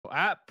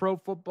at Pro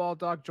Football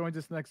Doc joins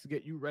us next to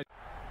get you ready.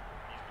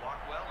 He's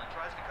blocked well and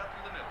tries to cut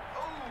through the middle.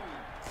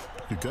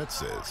 Oh! Your gut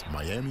says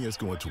Miami is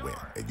going to win,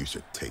 and you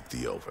should take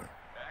the over.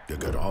 Your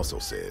gut also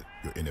said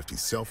your NFT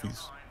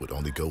selfies would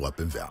only go up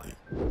in value.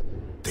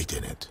 They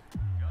didn't.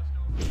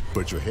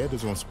 But your head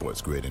is on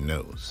SportsGrid and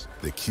knows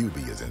the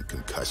QB is in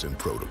concussion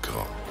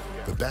protocol.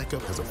 The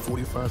backup has a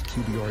 45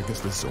 QBR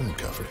against the zone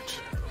coverage.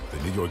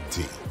 The New York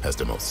D has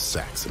the most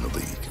sacks in the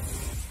league.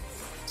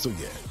 So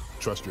yeah,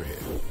 trust your head.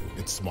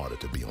 It's smarter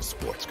to be on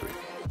SportsGrid.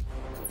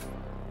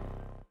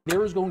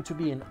 There is going to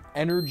be an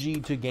energy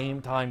to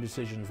game time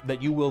decisions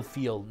that you will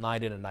feel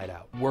night in and night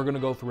out. We're going to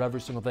go through every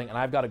single thing, and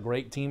I've got a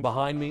great team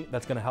behind me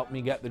that's going to help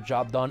me get the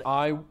job done.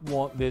 I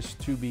want this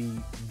to be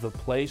the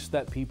place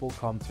that people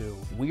come to.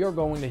 We are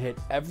going to hit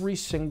every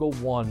single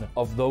one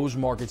of those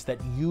markets that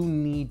you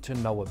need to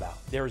know about.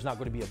 There is not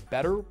going to be a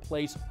better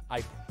place,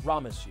 I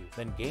promise you,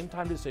 than Game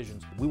Time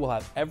Decisions. We will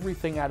have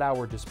everything at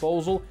our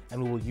disposal,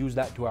 and we will use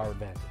that to our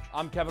advantage.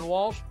 I'm Kevin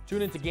Walsh.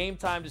 Tune into Game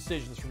Time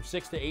Decisions from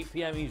 6 to 8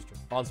 p.m. Eastern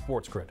on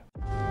SportsGrid.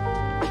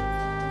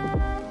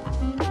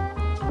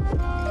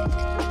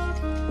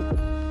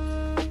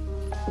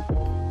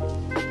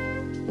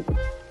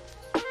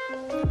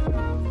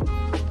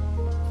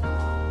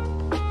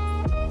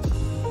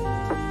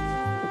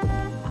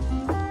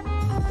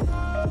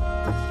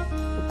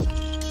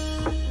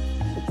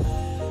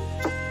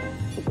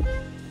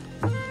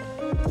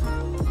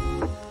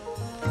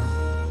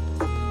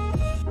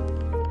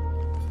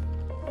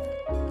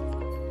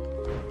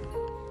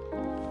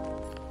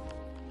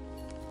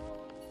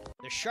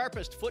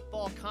 Sharpest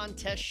football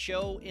contest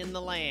show in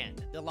the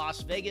land. The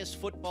Las Vegas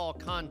Football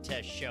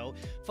Contest Show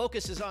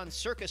focuses on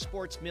Circus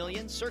Sports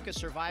Million, Circus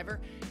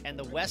Survivor, and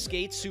the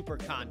Westgate Super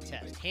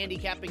Contest,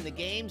 handicapping the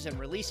games and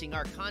releasing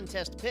our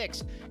contest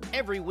picks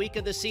every week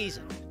of the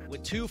season.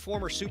 With two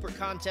former Super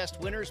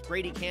Contest winners,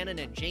 Brady Cannon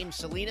and James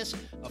Salinas,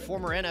 a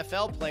former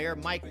NFL player,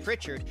 Mike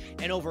Pritchard,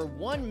 and over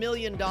 $1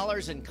 million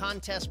in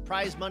contest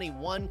prize money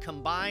won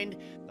combined,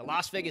 the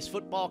Las Vegas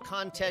Football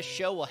Contest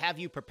Show will have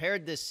you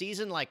prepared this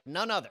season like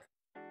none other.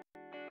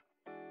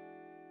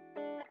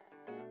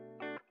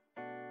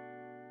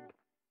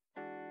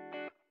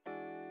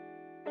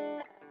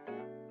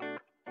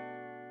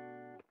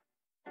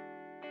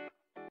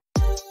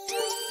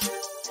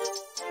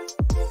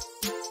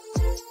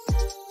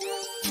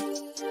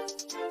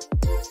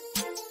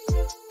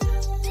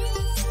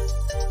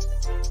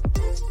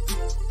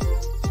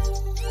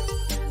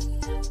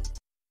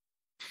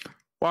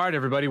 All right,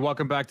 everybody.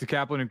 Welcome back to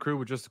Kaplan and Crew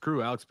with Just the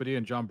Crew. Alex Padilla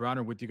and John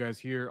Browner with you guys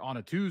here on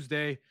a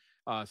Tuesday.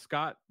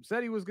 Scott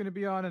said he was going to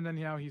be on, and then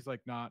he's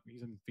like not.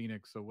 He's in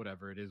Phoenix, so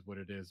whatever. It is what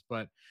it is.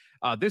 But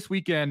this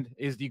weekend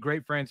is the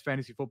Great Friends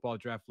Fantasy Football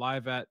Draft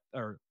live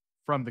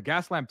from the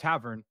Gaslamp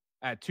Tavern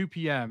at 2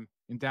 p.m.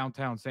 in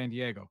downtown San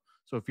Diego.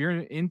 So if you're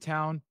in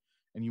town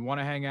and you want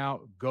to hang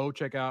out, go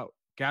check out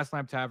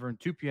Gaslamp Tavern,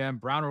 2 p.m.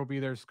 Browner will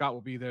be there. Scott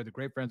will be there. The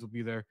Great Friends will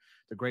be there.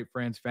 The Great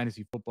Friends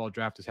Fantasy Football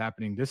Draft is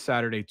happening this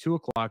Saturday, 2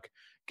 o'clock,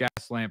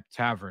 Gaslamp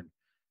Tavern.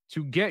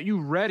 To get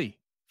you ready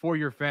for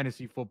your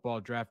fantasy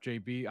football draft,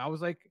 JB, I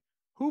was like,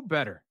 who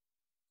better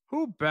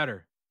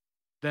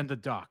than the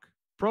Doc,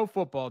 Pro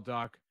Football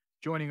Doc,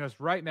 joining us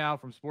right now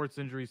from Sports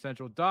Injury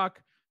Central.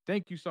 Doc,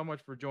 thank you so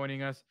much for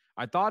joining us.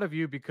 I thought of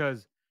you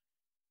because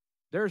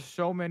there's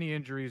so many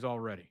injuries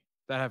already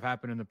that have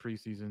happened in the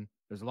preseason.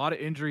 There's a lot of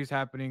injuries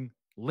happening,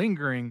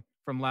 lingering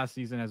from last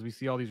season as we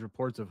see all these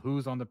reports of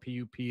who's on the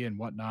PUP and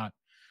whatnot.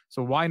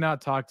 So why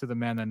not talk to the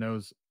man that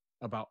knows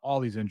about all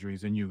these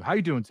injuries and you? How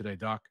you doing today,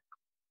 Doc?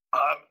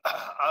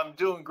 I'm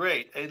doing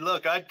great. Hey,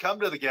 look, I'd come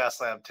to the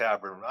Gaslamp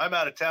Tavern. I'm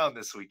out of town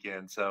this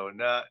weekend, so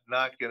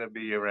not going to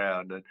be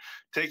around. And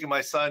taking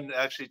my son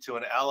actually to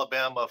an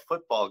Alabama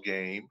football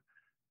game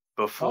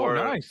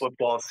before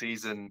football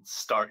season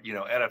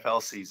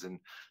NFL season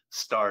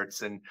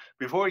starts. And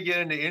before we get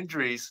into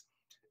injuries,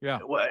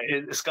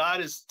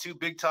 Scott is too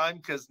big time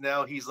because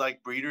now he's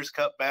like Breeders'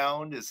 Cup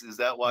bound. Is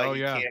that why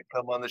he can't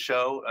come on the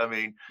show? I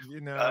mean,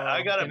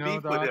 I got a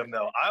beef with him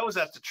though. I was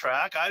at the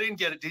track. I didn't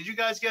get it. Did you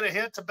guys get a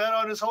hit to bet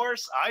on his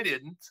horse? I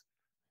didn't.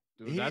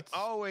 Dude, he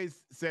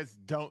always says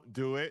don't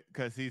do it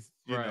because he's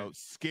you know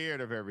scared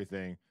of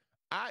everything.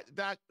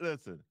 Doc,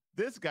 listen,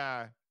 this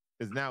guy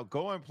is now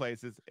going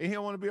places and he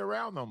don't want to be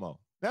around no more.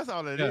 That's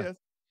all it is.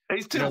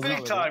 He's too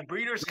big time.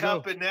 Breeders'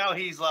 Cup, and now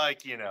he's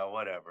like,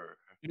 whatever.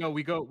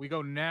 We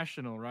go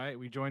national, right?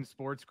 We join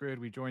SportsGrid,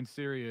 we join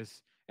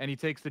Sirius, and he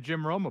takes the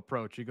Jim Rome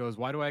approach. He goes,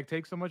 why do I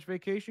take so much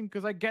vacation?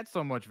 Because I get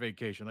so much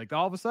vacation. Like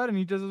all of a sudden,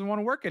 he just doesn't want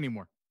to work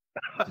anymore.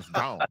 Just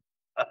gone.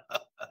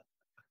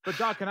 But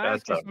Doc, can I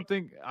ask you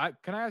something?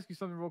 Can I ask you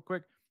something real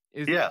quick?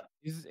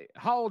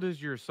 How old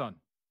is your son?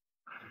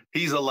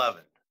 He's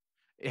 11.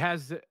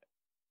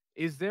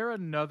 Is there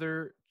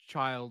another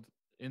child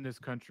in this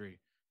country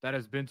that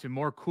has been to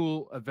more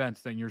cool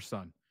events than your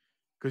son?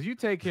 Because you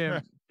take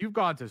him, you've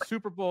gone to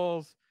Super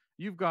Bowls,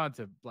 you've gone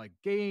to like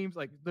games,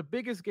 like the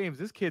biggest games.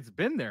 This kid's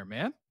been there,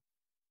 man.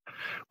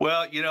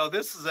 Well,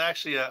 this is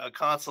actually a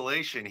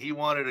consolation. He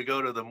wanted to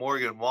go to the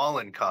Morgan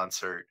Wallen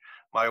concert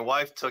my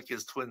wife took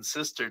his twin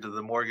sister to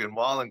the Morgan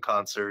Wallen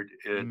concert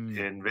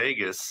in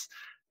Vegas.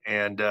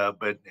 And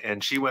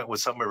she went with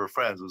some of her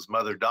friends. It was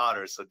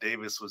mother-daughter, so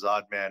Davis was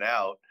odd man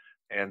out.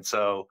 And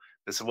so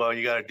they said, well,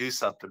 you got to do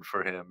something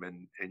for him.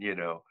 And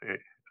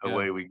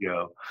away we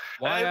go.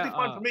 Why, it'd be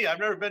fun for me. I've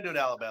never been to an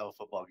Alabama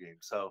football game.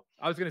 So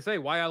I was going to say,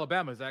 why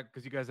Alabama? Is that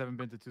because you guys haven't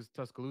been to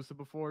Tuscaloosa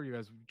before? You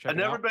guys I've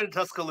never been to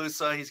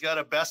Tuscaloosa. He's got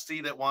a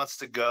bestie that wants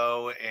to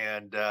go.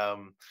 And,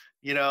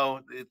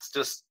 it's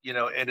just,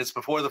 and it's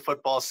before the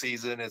football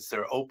season. It's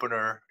their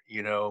opener,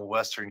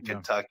 Western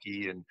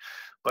Kentucky.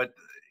 But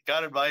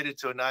got invited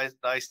to a nice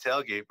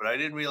tailgate, but I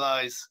didn't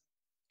realize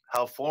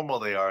how formal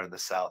they are in the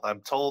South.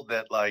 I'm told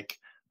that I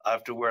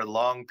have to wear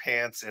long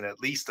pants and at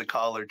least a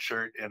collared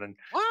shirt. And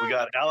we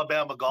got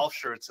Alabama golf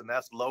shirts, and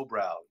that's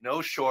lowbrow.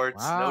 No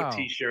shorts, no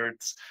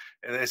T-shirts.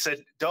 And they said,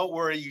 don't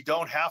worry, you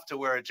don't have to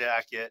wear a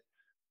jacket.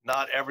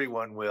 Not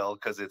everyone will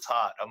because it's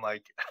hot. I'm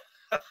like,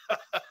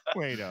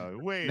 wait a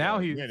minute. Now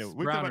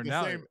we're talking about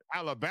the same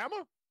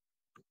Alabama?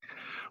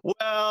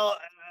 Well,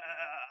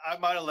 I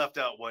might have left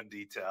out one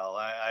detail.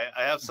 I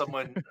have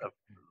someone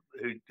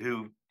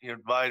who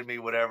invited me,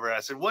 whatever. I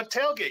said, what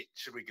tailgate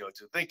should we go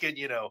to? Thinking,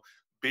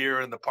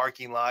 beer in the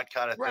parking lot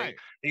kind of thing.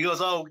 He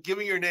goes, oh, give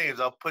me your names.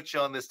 I'll put you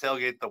on this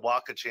tailgate, the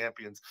Waka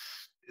Champions.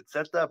 It's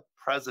at the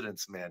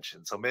president's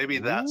mansion. So maybe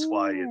that's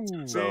why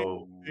it's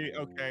so.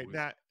 Okay.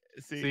 Now,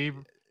 see,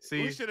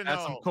 we should have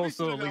that's known. Some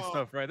coastal elite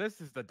stuff, right?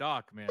 This is the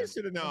doc, man. We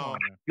should have known.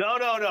 No.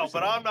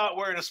 But I'm not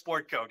wearing a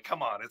sport coat.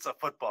 Come on. It's a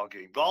football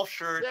game. Golf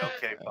shirt. Yeah.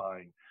 Okay,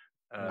 fine.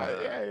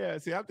 Yeah.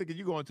 See, I'm thinking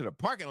you going to the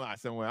parking lot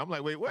somewhere. I'm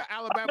like, wait, where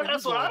Alabama you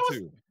going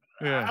to?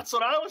 Yeah. That's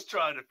what I was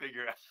trying to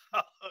figure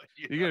out.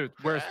 You gotta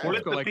wear a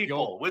sports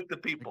coat with the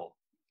people.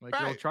 Like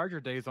the old Charger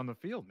days on the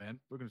field, man.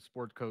 We're gonna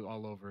sport coat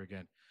all over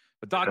again.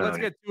 But Doc, let's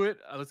get to it.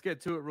 Let's get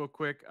to it real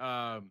quick.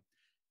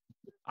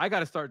 I got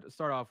to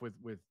start off with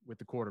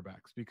the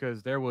quarterbacks,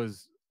 because there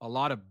was a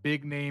lot of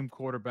big name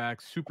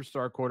quarterbacks,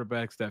 superstar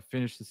quarterbacks that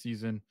finished the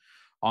season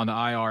on the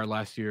IR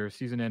last year,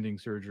 season-ending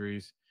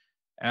surgeries.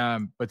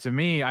 But to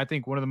me, I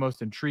think one of the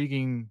most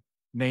intriguing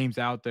names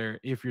out there,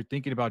 if you're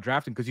thinking about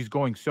drafting, because he's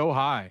going so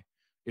high,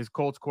 is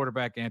Colts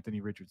quarterback Anthony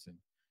Richardson.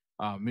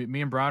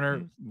 Me and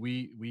Browner,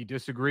 we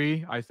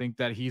disagree. I think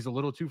that he's a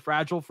little too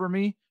fragile for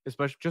me,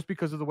 especially just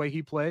because of the way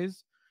he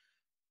plays.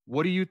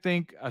 What do you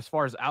think as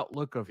far as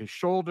outlook of his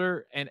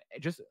shoulder and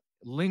just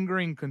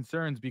lingering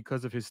concerns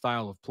because of his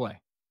style of play?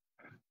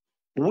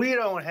 We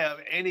don't have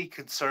any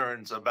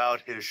concerns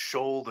about his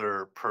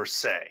shoulder per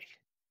se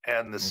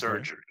and the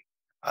surgery.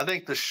 I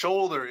think the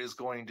shoulder is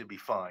going to be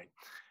fine.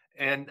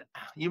 And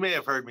you may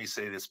have heard me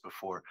say this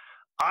before.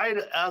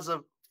 As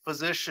a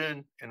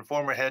physician and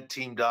former head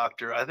team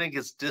doctor, I think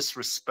it's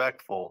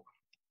disrespectful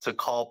to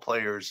call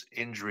players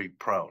injury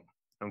prone.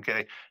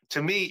 Okay.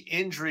 To me,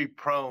 injury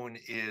prone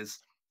is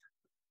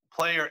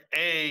player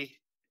A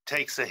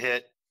takes a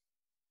hit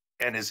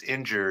and is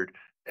injured,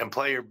 and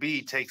player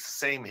B takes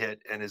the same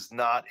hit and is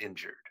not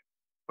injured,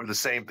 or the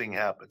same thing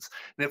happens.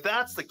 And if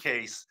that's the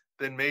case,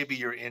 then maybe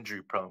you're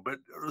injury prone. But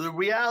the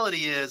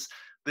reality is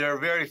there are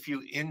very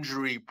few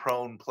injury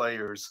prone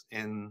players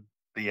in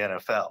the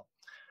NFL.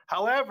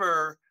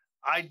 However,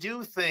 I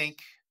do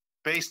think,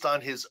 based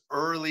on his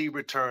early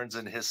returns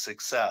and his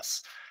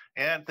success,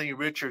 Anthony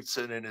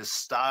Richardson and his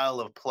style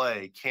of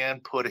play can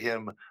put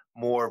him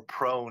more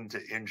prone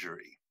to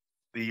injury,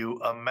 the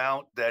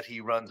amount that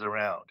he runs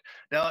around.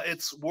 Now,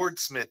 it's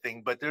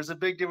wordsmithing, but there's a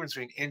big difference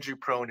between injury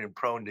prone and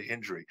prone to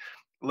injury.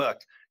 Look,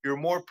 you're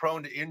more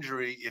prone to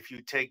injury if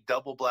you take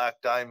double black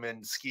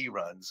diamond ski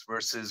runs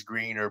versus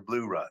green or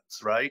blue runs,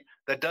 right?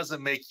 That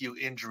doesn't make you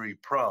injury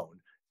prone,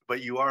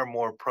 but you are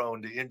more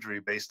prone to injury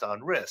based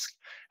on risk.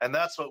 And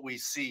that's what we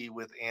see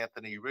with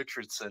Anthony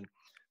Richardson.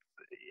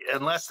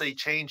 Unless they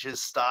change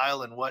his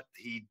style and what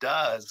he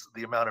does,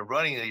 the amount of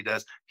running that he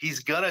does, he's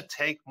going to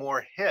take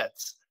more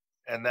hits.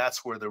 And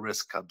that's where the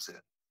risk comes in.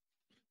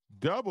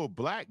 Double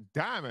black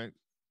diamond.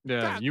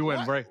 Yeah, you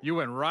went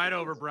right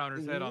over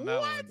Browner's head on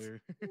that one, dude.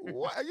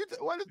 What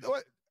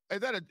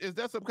is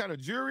that some kind of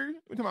jewelry?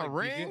 We're talking about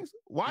rings,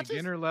 watches?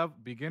 Beginner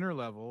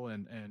level,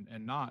 and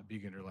not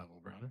beginner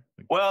level, Browner.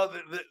 Well,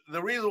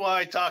 the reason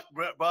why I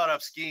brought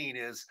up skiing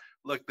is,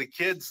 look, the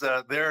kids,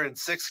 they're in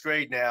 6th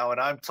grade now, and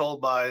I'm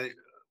told by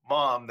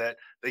mom that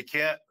they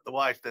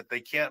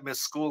can't miss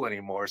school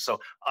anymore. So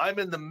I'm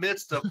in the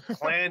midst of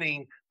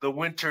planning the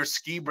winter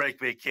ski break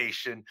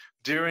vacation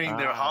during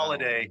their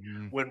holiday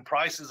when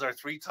prices are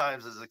 3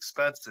 times as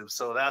expensive.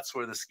 So that's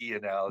where the ski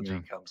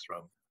analogy comes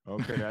from.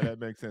 Okay, now that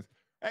makes sense.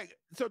 Hey,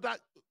 so Doc,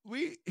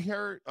 we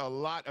heard a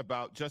lot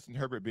about Justin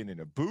Herbert being in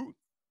a boot.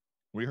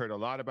 We heard a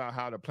lot about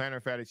how the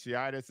plantar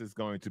fasciitis is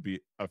going to be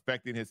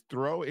affecting his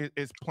throw,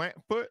 his plant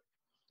foot.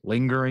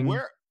 Lingering.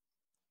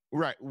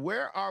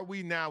 Where are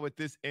we now with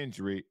this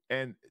injury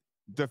and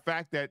the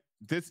fact that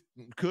this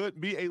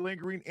could be a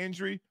lingering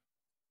injury?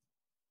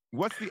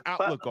 What's the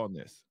outlook on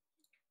this?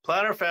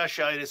 Plantar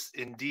fasciitis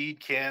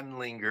indeed can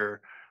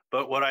linger,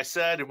 But what I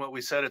said and what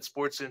we said at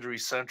Sports Injury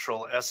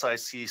Central,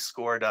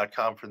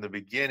 SICScore.com from the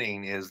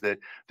beginning is that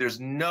there's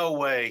no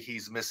way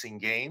he's missing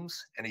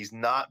games, and he's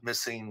not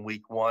missing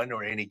week 1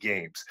 or any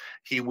games.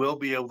 He will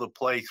be able to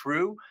play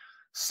through,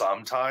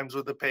 sometimes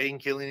with the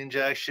pain-killing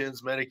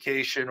injections,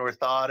 medication,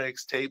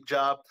 orthotics, tape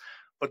job.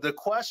 But the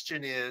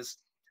question is,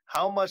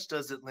 how much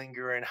does it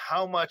linger, and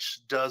how much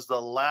does the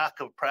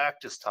lack of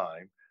practice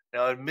time?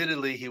 Now,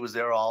 admittedly, he was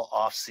there all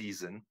off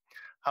season.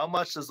 How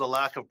much does the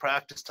lack of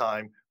practice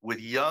time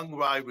with young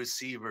wide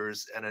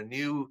receivers and a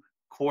new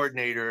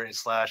coordinator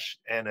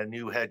and a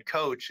new head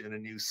coach in a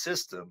new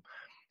system,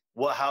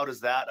 how does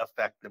that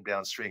affect them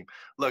downstream?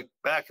 Look,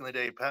 back in the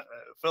day,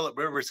 Philip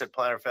Rivers had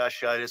plantar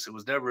fasciitis. It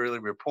was never really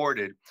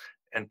reported,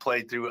 and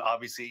played through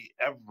obviously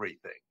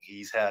everything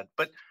he's had.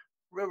 But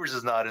Rivers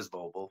is not as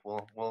mobile.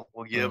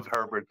 We'll give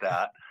Herbert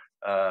that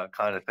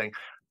kind of thing.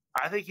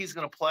 I think he's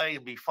going to play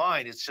and be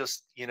fine. It's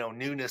just,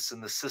 newness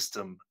in the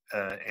system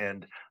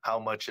and how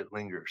much it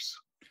lingers.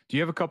 Do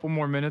you have a couple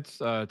more minutes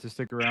to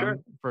stick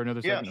around for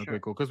another second? Yeah, sure.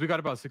 Okay, cool. Because we got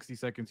about 60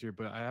 seconds here,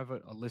 but I have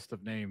a list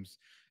of names.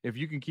 If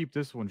you can keep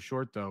this one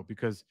short, though,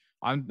 because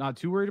I'm not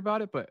too worried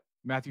about it, but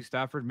Matthew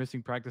Stafford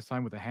missing practice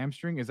time with a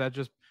hamstring, is that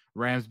just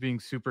Rams being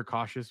super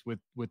cautious with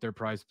their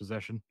prized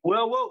possession?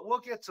 Well, we'll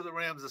get to the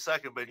Rams in a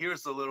second, but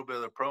here's a little bit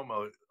of the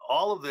promo.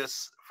 All of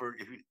this, for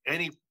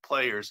any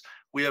players,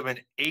 we have an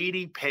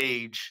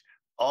 80-page,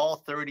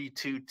 all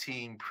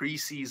 32-team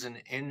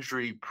preseason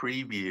injury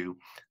preview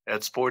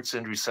at Sports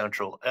Injury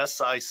Central,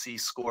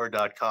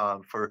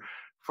 SICScore.com. For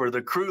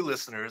the crew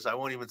listeners, I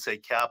won't even say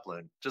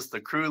Kaplan, just the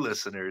crew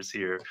listeners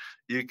here,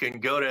 you can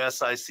go to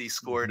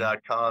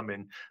SICScore.com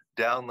and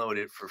download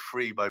it for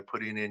free by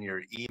putting in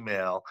your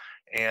email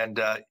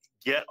and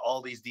get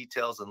all these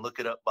details and look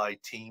it up by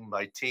team.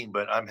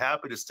 But I'm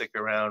happy to stick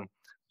around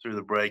through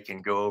the break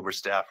and go over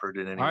Stafford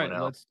and anyone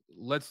else.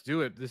 Let's do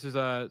it. This is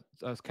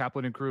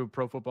Kaplan and Crew,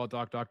 Pro Football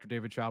Doc, Dr.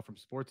 David Chow from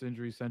Sports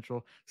Injury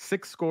Central.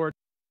 SICScore,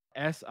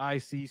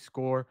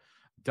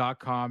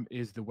 SICScore.com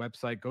is the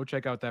website. Go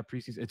check out that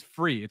preseason. It's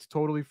free. It's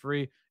totally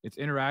free. It's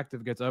interactive.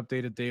 It gets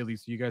updated daily.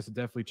 So you guys should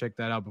definitely check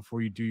that out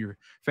before you do your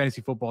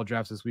fantasy football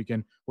drafts this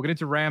weekend. We'll get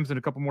into Rams and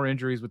a couple more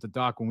injuries with the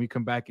Doc when we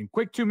come back in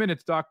quick 2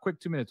 minutes, Doc. Quick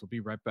 2 minutes. We'll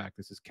be right back.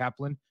 This is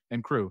Kaplan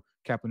and Crew.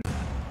 Kaplan.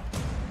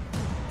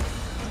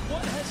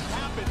 What has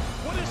happened?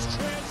 What has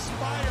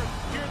transpired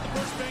here at the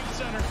First Bank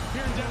Center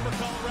here in Denver,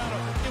 Colorado?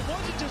 It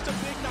wasn't just a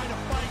big night of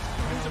fights.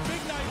 It was a big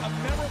night of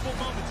memorable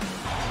moments.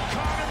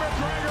 Conor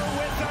McGregor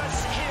with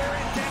us here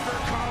in Denver,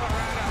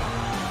 Colorado.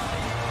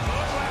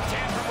 Good left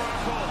hand from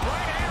Rockhold.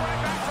 Right hand,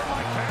 right back from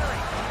Mike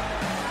Perry.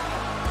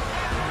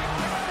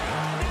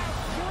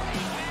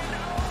 Now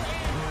 3-0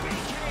 in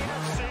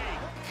BKFC.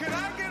 Could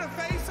I get a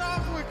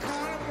face-off with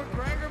Conor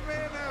McGregor,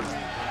 man?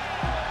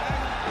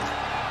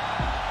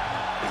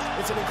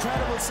 It's an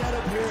incredible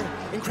setup here,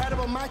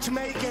 incredible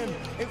matchmaking,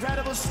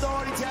 incredible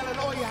storytelling.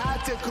 Oh, you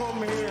had to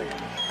come here.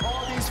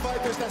 All these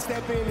fighters that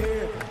step in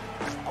here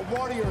are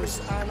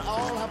warriors, and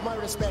all have my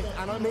respect.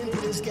 And I'm into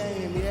this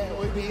game, yeah.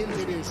 We'll be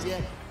into this, yeah.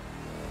 And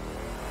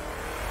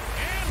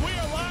we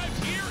are live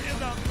here in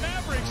the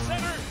Maverick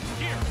Center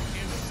here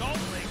in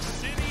Salt Lake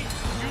City,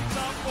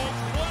 Utah,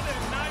 folks. What a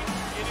night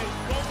it is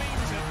going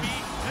to be.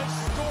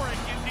 Historic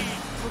indeed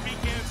for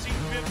BKFC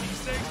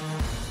 56.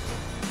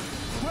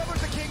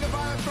 Whoever's the king of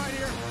violence right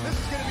here, this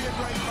is going to be a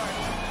great fight.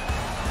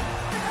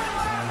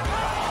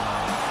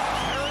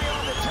 Perry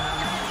on the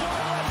turn.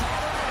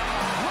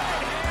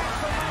 Right hand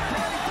from Mike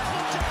Perry.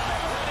 Double jab.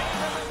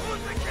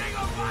 Who's the king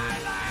of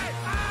violence?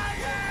 I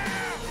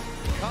am!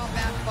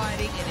 Combat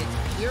fighting in its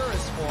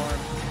purest form.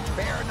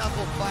 Bare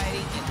knuckle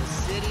fighting in the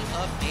city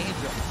of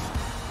angels.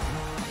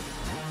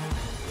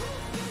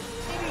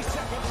 80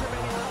 seconds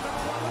remaining.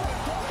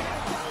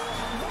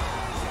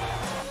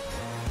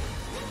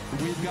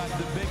 We've got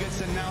the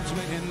biggest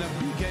announcement in the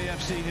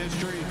BKFC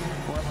history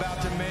we're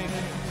about to make,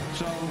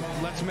 so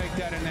let's make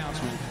that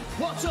announcement.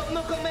 What's up,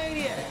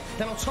 Knucklemania?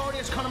 The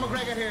notorious Conor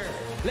McGregor here.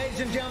 Ladies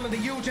and gentlemen, the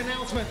huge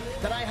announcement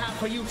that I have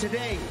for you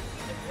today.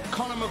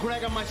 Conor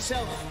McGregor,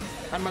 myself,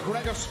 and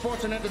McGregor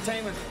Sports and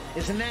Entertainment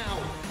is now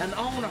an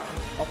owner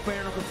of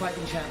Bare Knuckle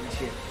Fighting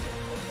Championship.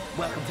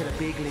 Welcome to the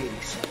big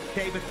leagues.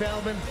 David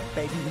Feldman,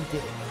 baby, we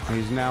did it.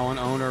 He's now an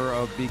owner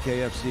of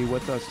BKFC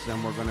with us,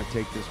 and we're going to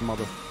take this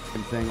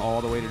motherfucking thing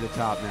all the way to the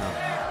top now.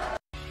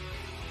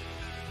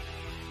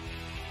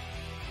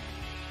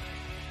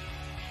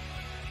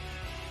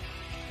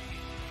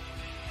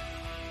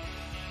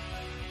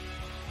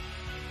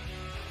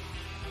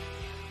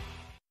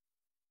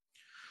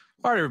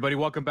 All right, everybody,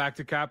 welcome back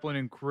to Kaplan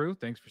and Crew.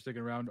 Thanks for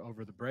sticking around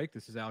over the break.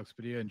 This is Alex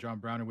Padilla and John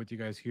Browner with you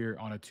guys here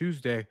on a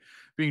Tuesday,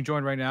 being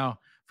joined right now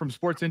from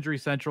Sports Injury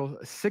Central.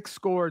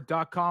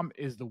 SICScore.com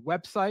is the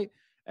website,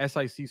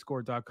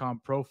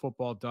 SICScore.com, Pro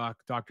Football Doc,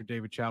 Dr.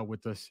 David Chow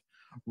with us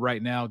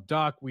right now.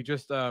 Doc, we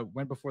just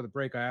went before the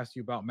break. I asked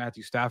you about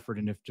Matthew Stafford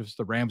and if just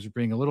the Rams are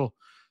being a little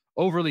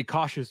overly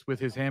cautious with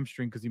his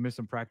hamstring because he missed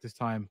some practice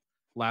time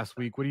last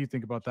week. What do you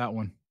think about that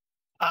one?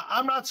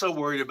 I'm not so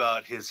worried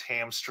about his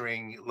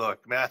hamstring. Look,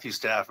 Matthew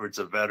Stafford's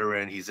a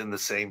veteran. He's in the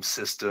same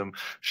system.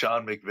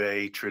 Sean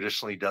McVay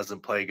traditionally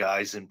doesn't play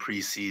guys in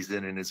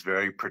preseason and is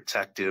very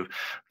protective.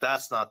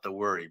 That's not the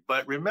worry.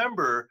 But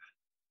remember,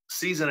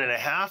 season and a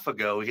half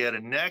ago, he had a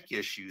neck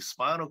issue,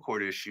 spinal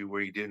cord issue,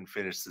 where he didn't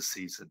finish the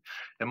season.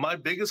 And my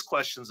biggest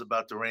questions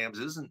about the Rams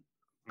isn't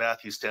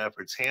Matthew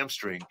Stafford's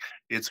hamstring.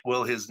 It's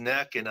will his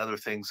neck and other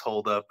things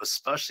hold up,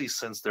 especially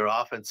since their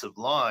offensive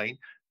line,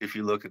 if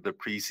you look at the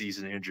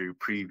preseason injury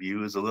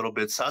preview, is a little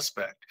bit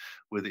suspect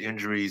with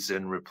injuries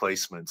and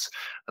replacements.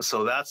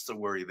 So that's the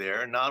worry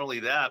there. And not only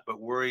that, but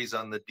worries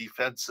on the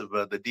defensive,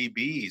 the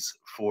DBs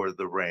for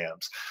the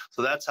Rams.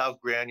 So that's how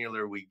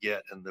granular we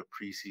get in the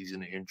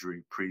preseason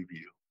injury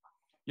preview.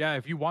 Yeah,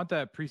 if you want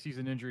that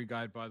preseason injury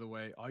guide, by the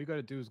way, all you got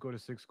to do is go to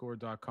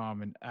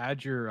sixscore.com and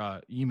add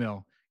your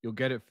email. You'll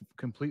get it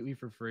completely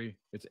for free.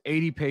 It's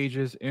 80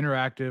 pages,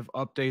 interactive,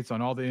 updates on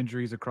all the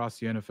injuries across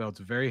the NFL. It's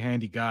a very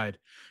handy guide.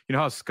 You know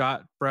how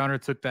Scott Browner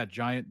took that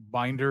giant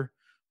binder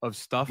of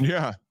stuff?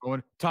 Yeah.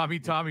 Tommy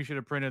should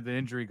have printed the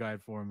injury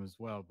guide for him as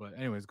well. But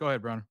anyways, go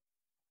ahead, Browner.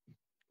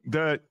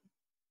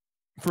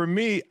 For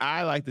me,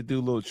 I like to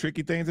do little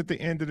tricky things at the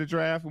end of the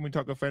draft when we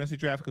talk a fantasy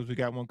draft, because we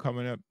got one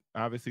coming up,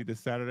 obviously, this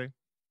Saturday.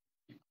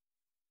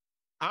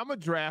 I'm a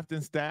draft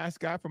and stash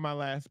guy for my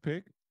last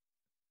pick.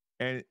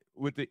 And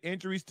with the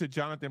injuries to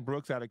Jonathan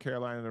Brooks out of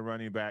Carolina, the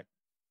running back,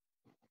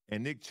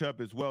 and Nick Chubb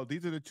as well,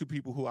 these are the two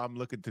people who I'm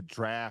looking to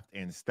draft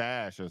and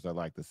stash, as I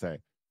like to say.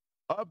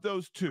 Of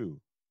those two,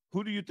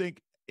 who do you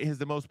think has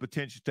the most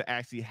potential to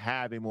actually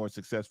have a more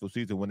successful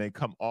season when they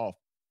come off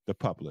the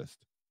PUP list?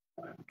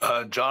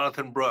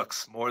 Jonathan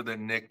Brooks more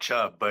than Nick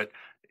Chubb. But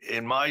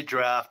in my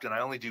draft, and I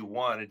only do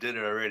one, I did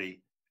it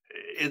already,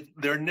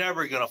 they're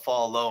never going to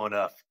fall low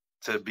enough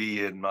to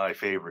be in my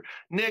favor.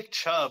 Nick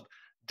Chubb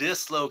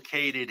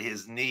dislocated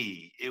his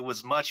knee. It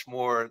was much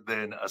more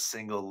than a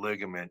single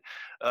ligament.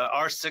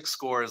 Our six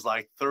score is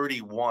like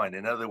 31.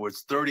 In other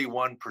words,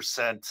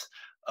 31%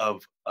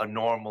 of a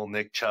normal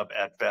Nick Chubb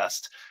at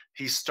best.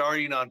 He's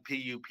starting on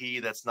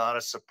PUP. That's not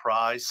a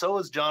surprise. So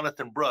is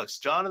Jonathan Brooks.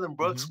 Jonathan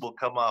Brooks will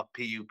come off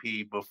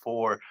PUP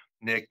before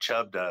Nick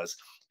Chubb does.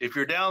 If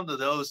you're down to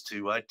those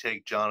two, I'd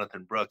take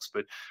Jonathan Brooks,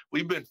 but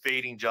we've been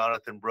fading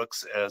Jonathan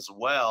Brooks as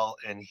well,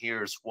 and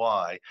here's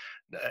why.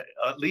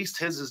 At least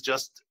his is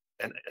just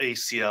an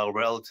ACL,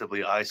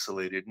 relatively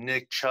isolated.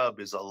 Nick Chubb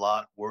is a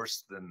lot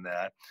worse than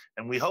that,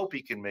 and we hope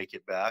he can make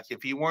it back.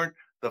 If he weren't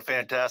the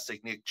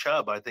fantastic Nick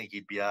Chubb, I think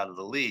he'd be out of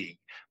the league.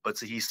 But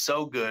he's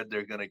so good,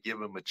 they're going to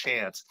give him a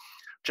chance.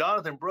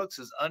 Jonathan Brooks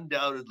is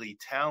undoubtedly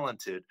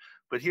talented,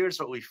 but here's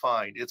what we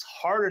find. It's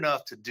hard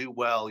enough to do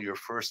well your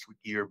first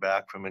year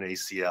back from an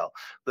ACL.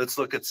 Let's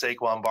look at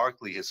Saquon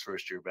Barkley, his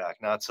first year back.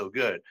 Not so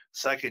good.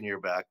 Second year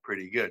back,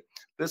 pretty good.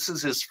 This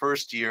is his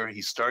first year.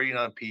 He's starting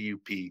on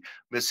PUP,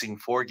 missing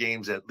 4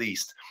 games at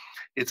least.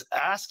 It's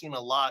asking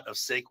a lot of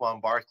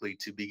Saquon Barkley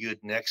to be good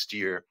next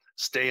year,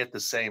 stay at the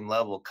same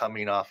level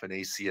coming off an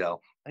ACL,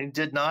 and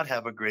did not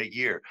have a great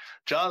year.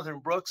 Jonathan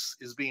Brooks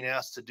is being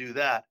asked to do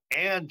that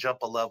and jump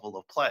a level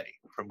of play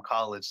from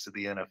college to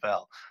the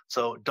NFL.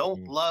 So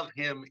don't love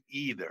him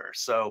either.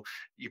 So,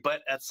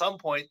 but at some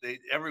point,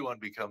 everyone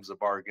becomes a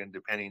bargain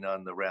depending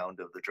on the round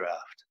of the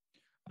draft.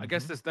 I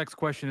guess this next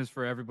question is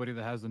for everybody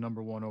that has the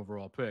 #1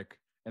 overall pick,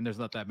 and there's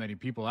not that many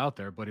people out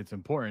there, but it's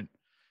important.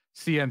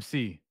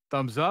 CMC,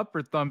 thumbs up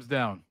or thumbs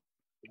down?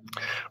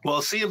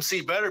 Well,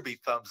 CMC better be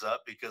thumbs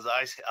up because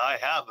I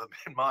have him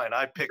in mind.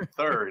 I picked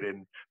third,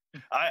 and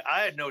I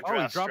had no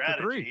draft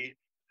strategy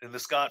in the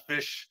Scott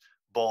Fish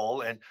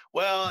Bowl. And,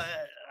 well,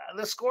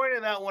 the scoring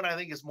in that one, I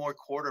think, is more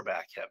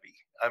quarterback heavy.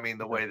 I mean,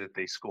 the way that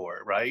they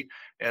score, right?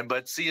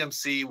 But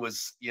CMC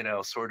was,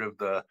 sort of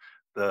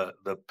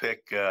the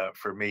pick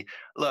for me.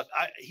 Look,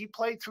 he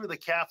played through the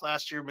calf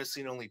last year,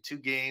 missing only 2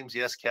 games.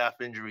 Yes,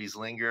 calf injuries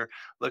linger.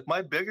 Look,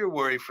 my bigger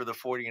worry for the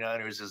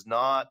 49ers is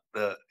not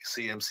the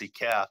CMC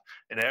calf.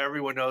 And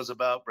everyone knows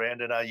about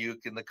Brandon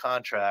Ayuk and the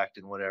contract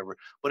and whatever,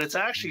 but it's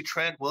actually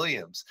Trent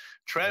Williams.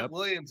 Trent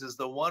Williams is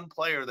the one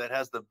player that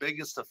has the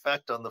biggest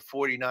effect on the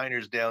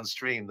 49ers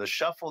downstream. The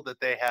shuffle that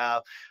they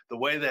have, the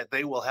way that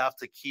they will have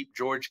to keep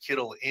George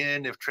Kittle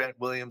in if Trent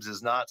Williams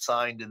is not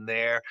signed in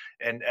there.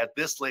 And at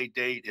this late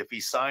date, if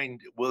he's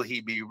signed, will he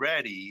be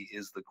ready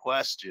is the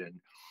question.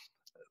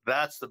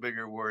 That's the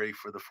bigger worry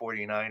for the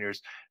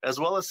 49ers, as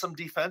well as some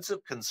defensive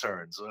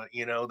concerns.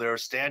 Their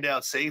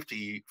standout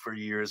safety for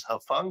years,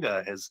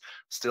 Hufanga, is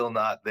still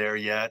not there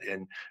yet.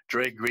 And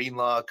Dre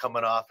Greenlaw,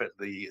 coming off at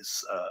the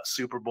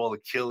Super Bowl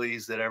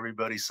Achilles that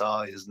everybody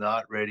saw, is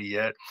not ready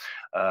yet.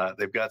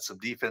 They've got some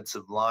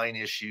defensive line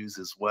issues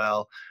as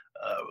well.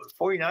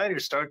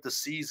 49ers start the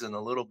season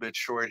a little bit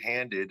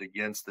shorthanded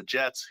against the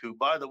Jets, who,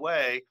 by the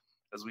way,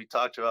 as we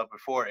talked about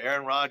before,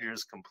 Aaron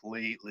Rodgers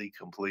completely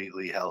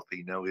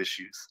healthy, no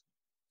issues.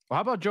 Well,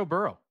 how about Joe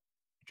Burrow?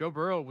 Joe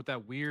Burrow with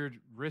that weird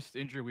wrist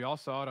injury. We all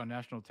saw it on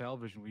national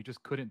television. We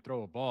just couldn't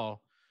throw a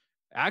ball.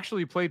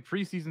 Actually played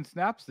preseason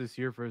snaps this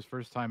year for his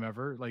first time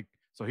ever.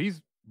 So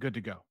he's good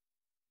to go.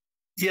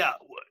 Yeah.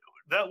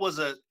 that was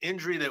an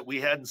injury that we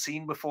hadn't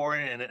seen before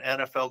in an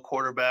NFL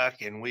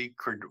quarterback, and we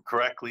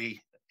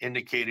correctly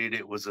indicated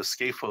it was a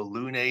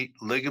scapholunate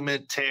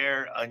ligament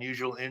tear,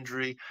 unusual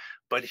injury,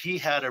 but he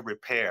had a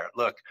repair.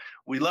 Look,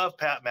 we love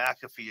Pat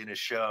McAfee in his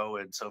show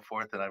and so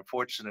forth, and I'm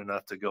fortunate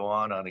enough to go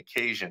on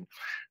occasion.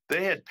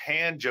 They had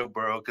panned Joe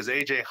Burrow because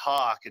A.J.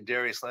 Hawk and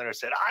Darius Leonard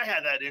said, I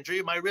had that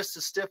injury. My wrist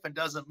is stiff and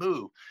doesn't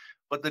move.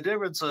 But the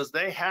difference was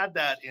they had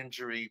that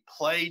injury,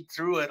 played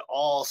through it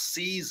all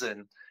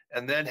season,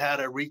 and then had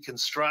a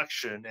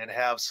reconstruction and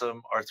have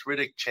some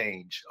arthritic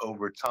change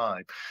over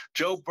time.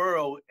 Joe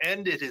Burrow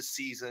ended his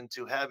season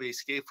to have a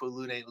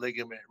scapholunate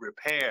ligament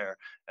repair,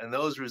 and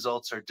those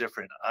results are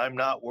different. I'm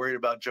not worried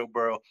about Joe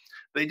Burrow.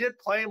 They did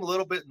play him a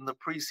little bit in the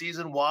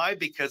preseason. Why?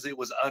 Because it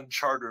was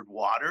uncharted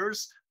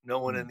waters. No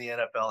one in the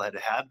NFL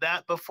had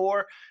that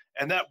before.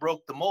 And that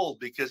broke the mold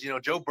because,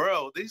 Joe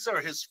Burrow, these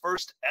are his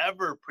first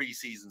ever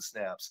preseason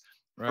snaps.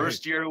 Right.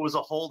 First year it was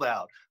a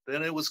holdout.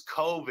 Then it was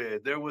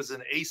COVID. There was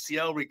an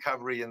ACL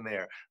recovery in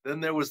there. Then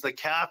there was the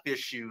cap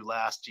issue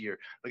last year.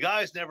 The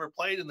guy's never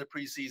played in the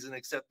preseason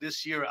except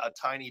this year a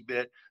tiny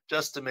bit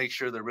just to make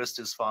sure the wrist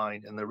is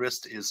fine, and the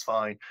wrist is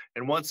fine.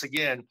 And once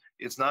again,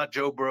 it's not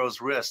Joe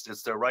Burrow's wrist.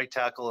 It's their right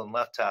tackle and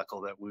left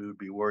tackle that we would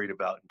be worried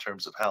about in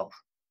terms of health.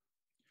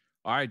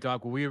 All right,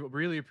 Doc. Well, we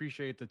really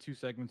appreciate the 2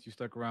 segments you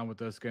stuck around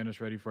with us, getting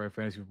us ready for our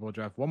fantasy football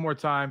draft. One more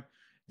time,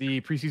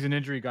 the preseason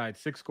injury guide,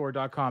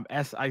 sickscore.com,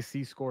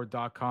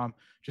 sicscore.com.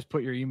 Just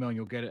put your email and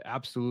you'll get it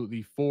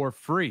absolutely for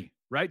free.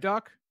 Right,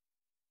 Doc?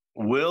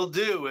 Will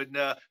do. And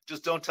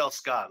just don't tell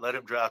Scott. Let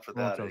him draft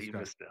without it. He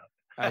missed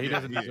out. He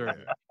doesn't deserve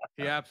it.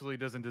 He absolutely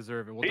doesn't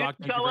deserve it. Well, Doc,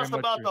 tell us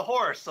about the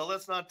horse, so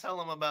let's not tell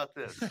him about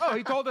this. Oh,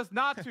 he told us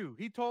not to.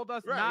 He told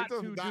us not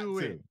to do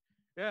it.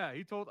 Yeah,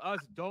 he told us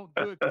don't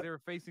do it because they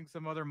were facing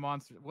some other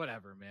monster.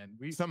 Whatever, man.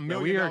 Some $1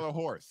 million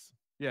horse.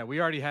 Yeah,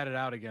 we already had it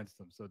out against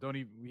him. So don't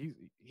even.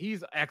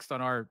 He's X'd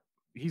on our.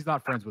 He's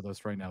not friends with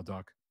us right now,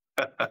 Doc.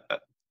 All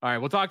right,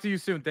 we'll talk to you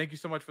soon. Thank you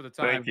so much for the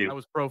time. Thank you. That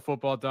was Pro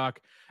Football Doc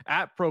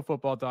at Pro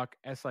Football Doc.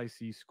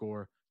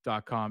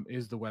 sicscore.com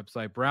is the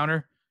website.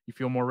 Browner, you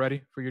feel more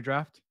ready for your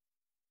draft?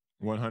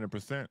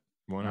 100%.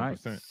 100%.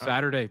 Right.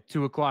 Saturday,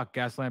 2:00,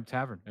 Gaslamp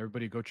Tavern.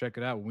 Everybody go check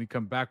it out. When we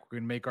come back, we're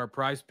going to make our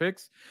prize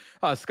picks.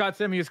 Scott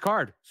sent me his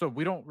card, so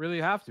we don't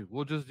really have to.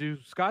 We'll just do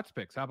Scott's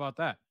picks. How about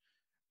that?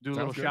 Do a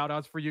little shout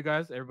outs for you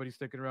guys. Everybody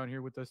sticking around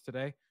here with us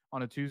today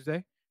on a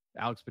Tuesday.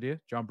 Alex Padilla,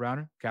 John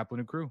Browner, Kaplan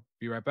and Crew.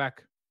 Be right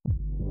back.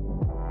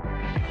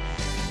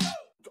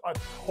 I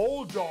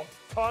told y'all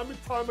time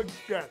and time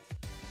again,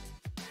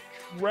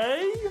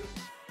 Trey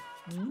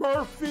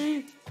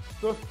Murphy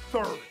the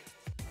third.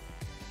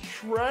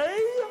 Trey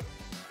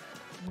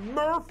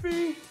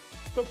Murphy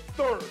the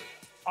third.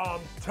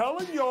 I'm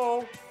telling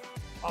y'all,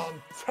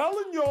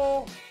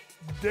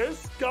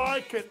 this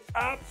guy can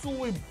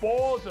absolutely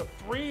ball as a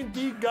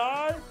 3-and-D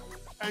guy,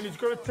 and he's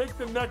going to take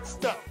the next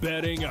step.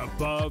 Betting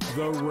above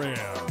the rim,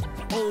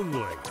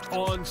 only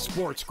on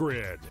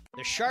SportsGrid.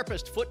 The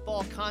sharpest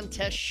football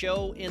contest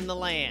show in the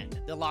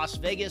land, the Las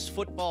Vegas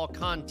Football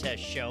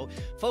Contest Show,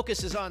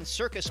 focuses on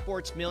Circus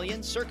Sports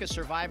Million, Circus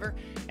Survivor,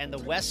 and the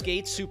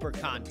Westgate Super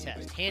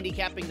Contest,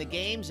 handicapping the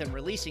games and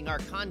releasing our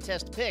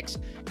contest picks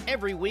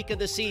every week of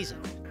the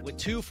season. With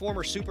 2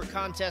 former Super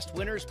Contest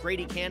winners,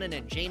 Brady Cannon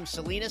and James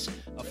Salinas,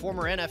 a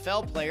former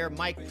NFL player,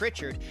 Mike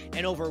Pritchard,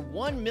 and over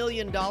 $1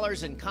 million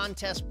in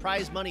contest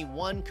prize money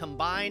won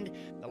combined,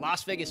 the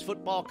Las Vegas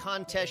Football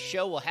Contest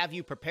Show will have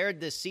you prepared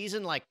this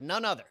season like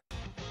none other.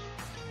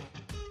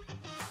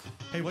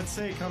 Hey, let's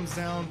say it comes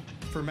down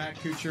for Matt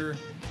Kuchar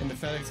in the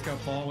FedEx Cup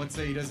fall. Let's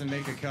say he doesn't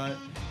make a cut,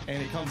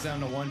 and it comes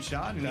down to one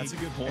shot. And that's a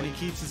good point. And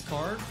he keeps his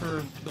card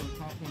for the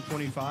top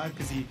 125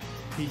 because he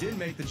did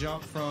make the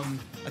jump from,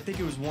 I think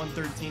it was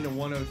 113 to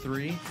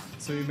 103.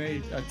 So he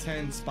made a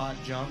 10-spot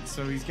jump.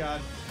 So he's got,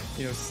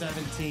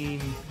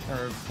 17,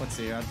 or let's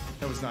see, that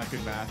was not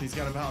good math. He's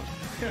got about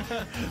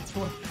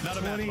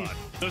 20.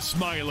 The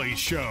Smiley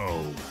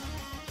Show,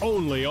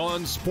 only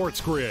on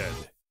SportsGrid.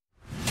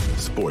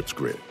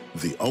 SportsGrid,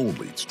 the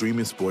only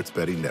streaming sports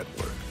betting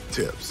network.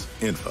 Tips,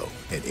 info,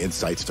 and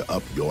insights to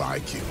up your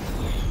IQ.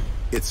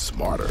 It's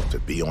smarter to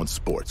be on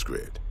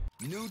SportsGrid.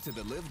 New to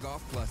the Live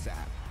Golf Plus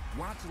app.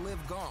 Watch Live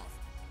Golf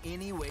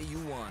any way you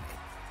want it.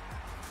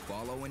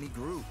 Follow any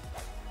group.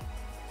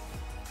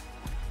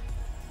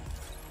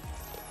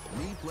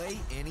 Replay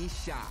any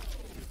shot.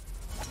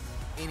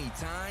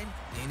 Anytime,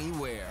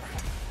 anywhere.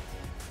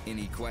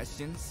 Any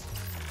questions?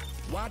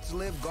 Watch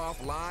Live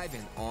Golf live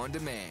and on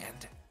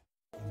demand.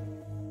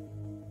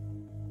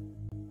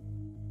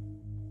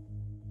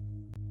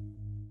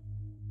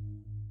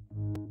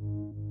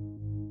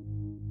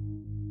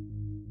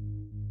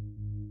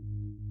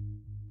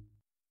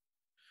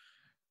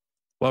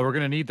 Well, we're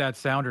going to need that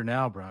sounder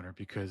now, Browner,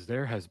 because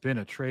there has been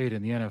a trade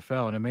in the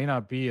NFL, and it may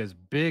not be as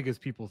big as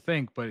people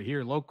think, but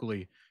here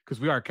locally, because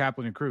we are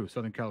Kaplan and Crew,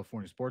 Southern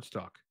California Sports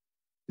Talk.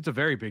 It's a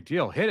very big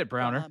deal. Hit it,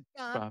 Browner.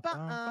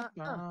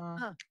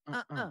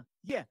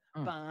 Yeah.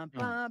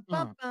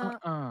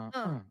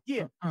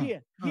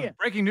 Yeah.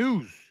 Breaking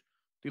news.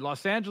 The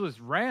Los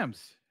Angeles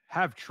Rams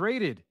have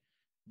traded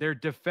their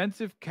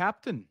defensive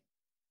captain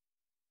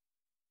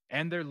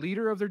and their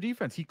leader of their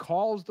defense. He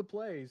calls the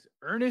plays.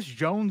 Ernest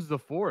Jones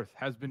IV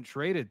has been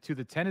traded to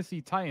the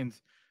Tennessee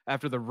Titans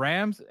after the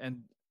Rams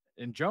and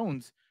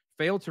Jones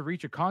failed to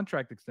reach a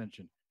contract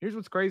extension. Here's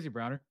what's crazy,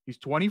 Browner. He's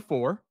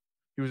 24.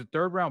 He was a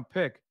third-round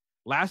pick.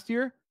 Last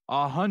year,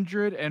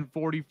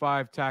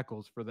 145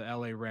 tackles for the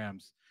LA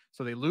Rams.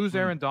 So they lose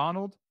Aaron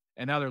Donald,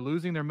 and now they're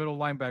losing their middle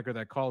linebacker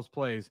that calls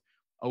plays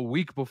a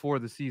week before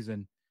the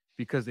season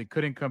because they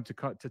couldn't come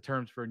to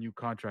terms for a new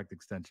contract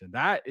extension.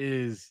 That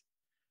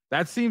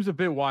seems a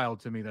bit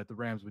wild to me that the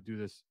Rams would do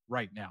this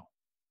right now.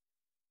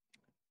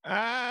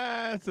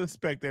 I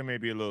suspect there may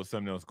be a little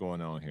something else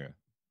going on here.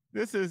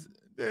 This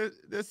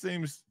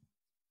seems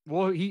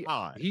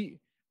odd.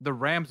 The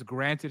Rams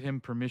granted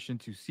him permission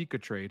to seek a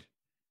trade,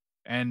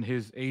 and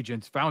his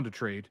agents found a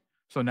trade.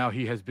 So now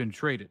he has been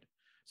traded.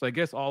 So I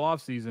guess all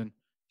offseason,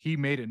 he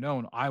made it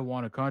known, I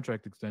want a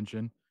contract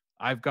extension.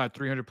 I've got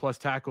 300 plus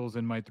tackles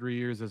in my 3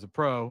 years as a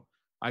pro.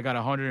 I got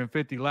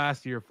 150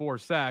 last year, 4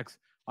 sacks.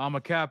 I'm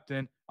a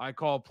captain. I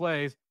call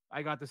plays.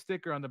 I got the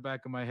sticker on the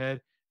back of my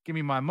head. Give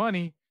me my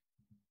money.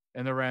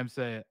 And the Rams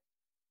say,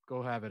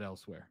 go have it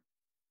elsewhere.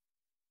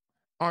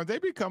 Are they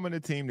becoming a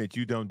team that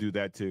you don't do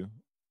that to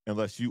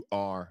unless you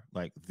are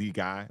like the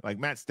guy? Like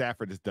Matt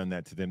Stafford has done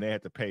that to them. They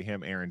had to pay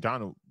him. Aaron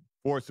Donald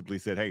forcibly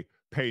said, hey,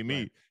 pay me.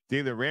 Right.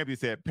 Jalen Ramsey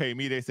said, pay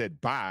me. They said,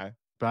 bye.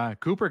 Bye.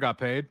 Cooper got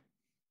paid.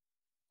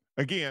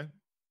 Again,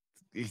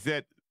 he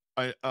said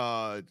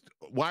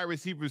wide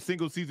receiver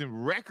single season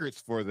records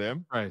for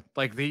them. Right.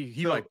 Like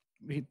he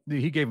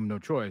gave him no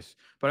choice.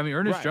 But I mean,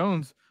 Ernest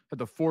Jones had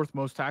the 4th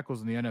most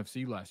tackles in the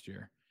NFC last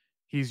year.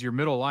 He's your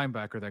middle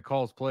linebacker that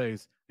calls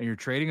plays, and you're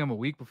trading him a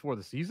week before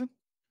the season.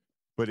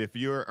 But if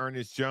you're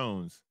Ernest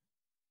Jones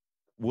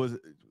and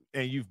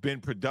you've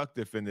been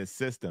productive in this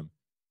system,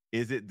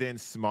 is it then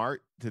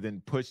smart to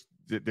then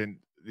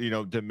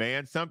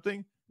demand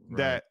something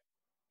that,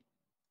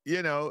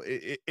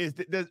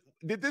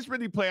 did this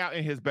really play out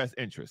in his best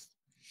interest?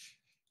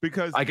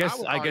 Because I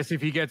guess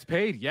if he gets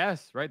paid,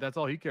 yes, right. That's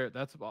all he cares.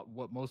 That's about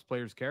what most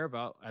players care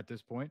about at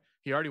this point.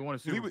 He already won a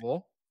Super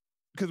Bowl.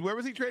 Because where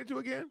was he traded to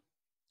again?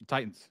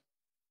 Titans.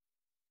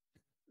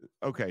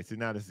 Okay, so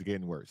now this is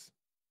getting worse.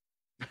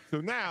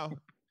 So now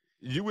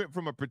you went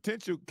from a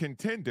potential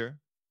contender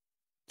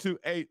to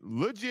a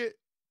legit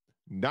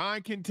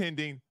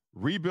non-contending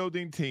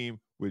rebuilding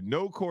team with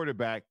no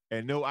quarterback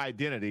and no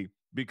identity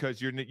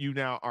because you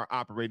now are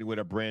operating with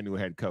a brand new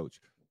head coach.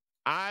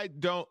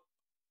 This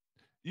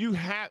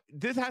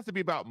has to be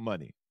about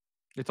money.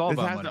 It's all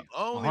about money. This has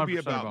to only be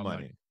about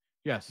money.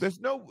 Yes. There's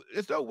no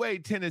way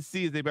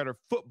Tennessee is a better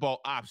football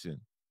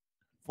option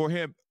for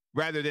him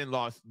rather than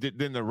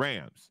the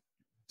Rams.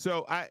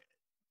 So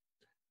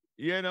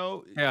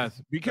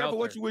be careful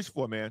what you wish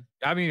for, man.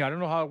 I mean, I don't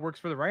know how it works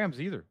for the Rams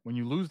either. When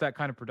you lose that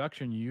kind of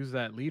production, you use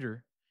that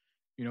leader,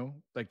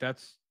 like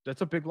that's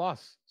a big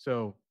loss.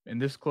 So,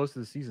 and this close to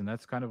the season,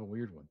 that's kind of a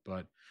weird one,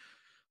 but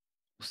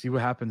we'll see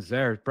what happens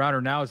there.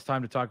 Browner, now it's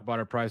time to talk about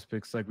our Prize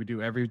Picks like we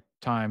do every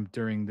time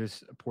during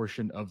this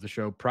portion of the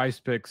show. Prize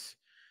Picks,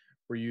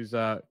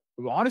 we'll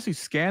honestly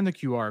scan the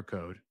QR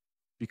code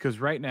because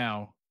right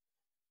now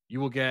you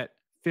will get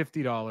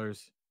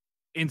 $50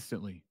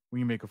 instantly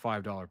when you make a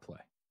 $5 play.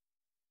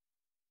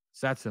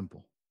 It's that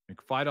simple.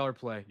 Make a $5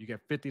 play, you get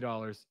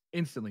 $50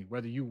 instantly,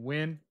 whether you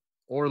win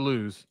or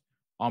lose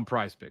on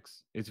Prize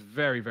Picks. It's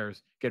very, very,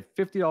 get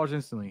 $50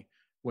 instantly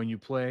when you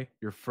play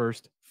your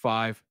first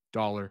 $5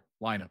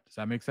 lineup. Does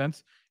that make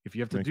sense? If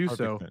you have to do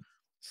so,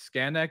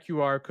 scan that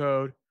QR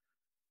code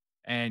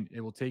and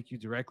it will take you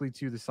directly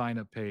to the sign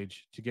up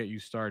page to get you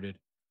started.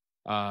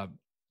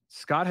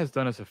 Scott has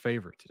done us a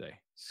favor today.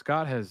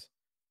 Scott has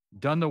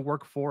done the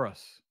work for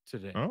us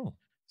today. Oh.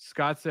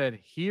 Scott said,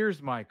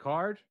 here's my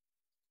card.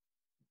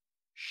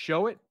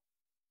 Show it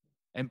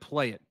and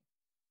play it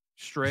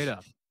straight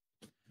up.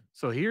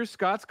 So here's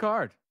Scott's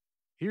card.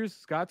 Here's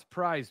Scott's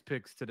Prize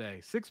Picks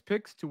today. 6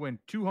 picks to win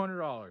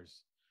 $200.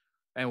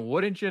 And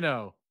wouldn't you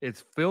know,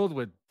 it's filled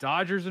with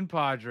Dodgers and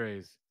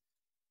Padres.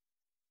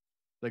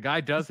 The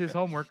guy does his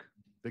homework.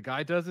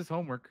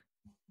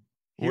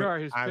 Here are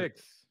his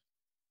picks.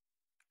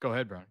 Go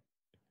ahead, Brian.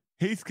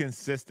 He's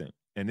consistent.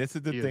 And this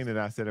is the thing that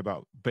I said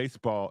about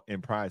baseball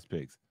and Prize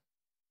Picks.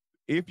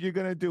 If you're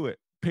going to do it,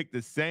 pick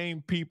the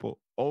same people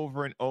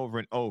over and over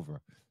and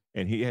over.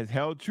 And he has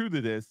held true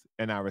to this,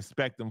 and I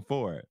respect him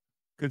for it.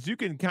 Because you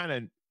can kind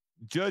of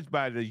judge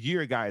by the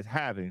year guys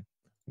having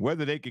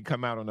whether they can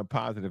come out on a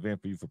positive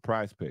end for you for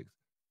Prize Picks.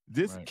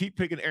 Keep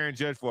picking Aaron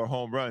Judge for a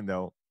home run,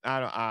 though.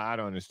 I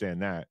don't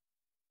understand that.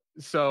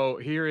 So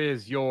here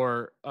is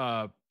your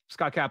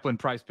Scott Kaplan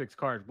Prize Picks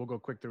card. We'll go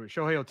quick through it.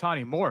 Shohei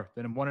Ohtani, more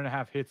than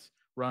 1.5 hits,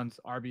 runs,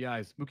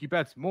 RBIs. Mookie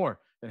Betts, more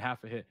than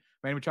half a hit.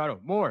 Manny Machado,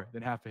 more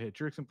than half a hit.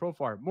 Jurickson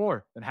Profar,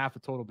 more than half a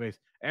total base.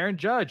 Aaron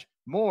Judge,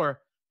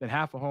 more than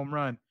half a home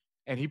run.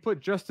 And he put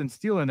Justin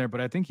Steele in there,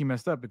 but I think he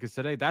messed up because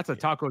today that's a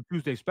Taco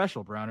Tuesday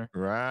special, Browner.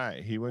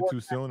 Right. He went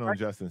too soon on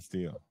Justin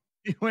Steele.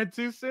 He went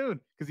too soon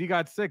because he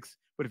got 6.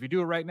 But if you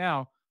do it right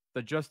now,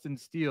 the Justin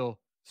Steele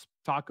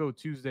Taco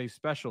Tuesday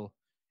special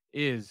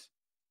is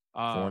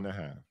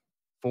 4.5.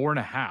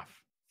 4.5.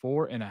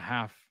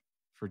 4.5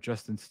 for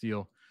Justin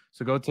Steele.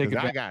 So go take it.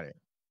 I got it.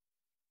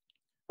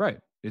 Right.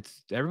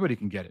 It's everybody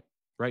can get it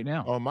right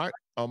now. On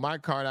my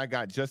card, I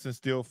got Justin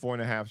Steele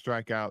 4.5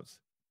 strikeouts.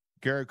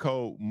 Garrett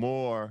Cole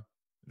more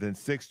than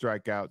 6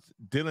 strikeouts.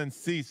 Dylan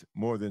Cease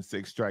more than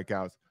 6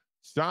 strikeouts.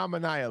 Sean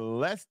Manaea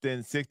less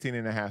than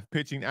 16.5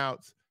 pitching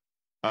outs.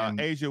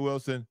 Asia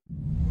Wilson.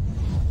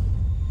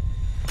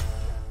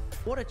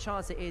 What a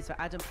chance it is for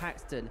Adam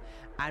Paxton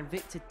and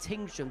Victor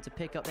Tingstrom to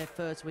pick up their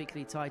first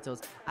weekly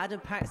titles.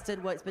 Adam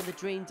Paxton, well, it's been the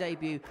dream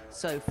debut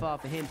so far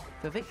for him.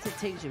 For Victor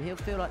Tingstrom, he'll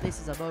feel like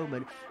this is a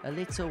moment, a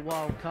little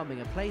while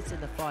coming. A place in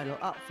the final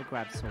up for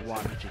grabs for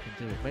one. You can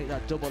do it. Make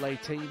that double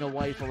 18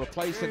 away for a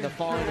place in the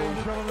final.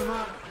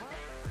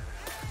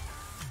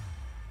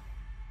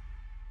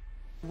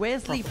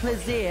 Wesley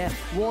Plaisir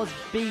was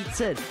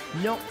beaten,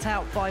 knocked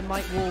out by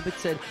Mike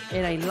Warburton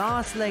in a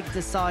last leg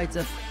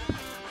decider.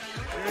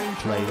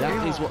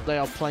 That is what they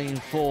are playing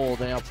for.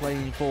 They are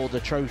playing for the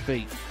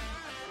trophy.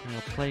 They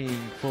are playing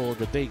for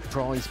the big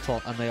prize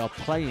pot, and they are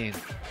playing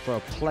for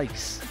a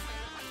place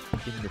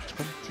in the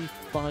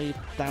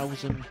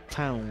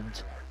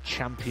 £25,000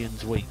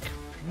 Champions Week.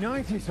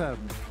 97.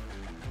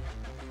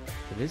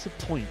 There is a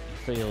point you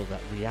feel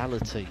that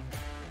reality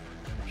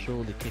will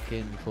surely kick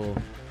in for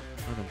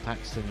Adam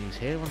Paxton. He's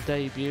here on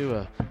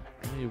debut.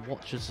 He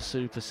watches the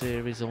Super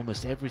Series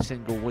almost every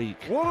single week.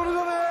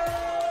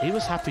 He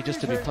was happy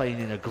just to be playing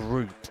in a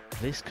group.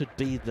 This could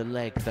be the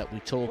leg that we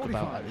talk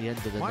about at the end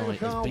of the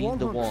night as being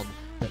the one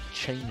that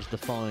changed the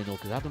final,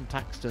 because Adam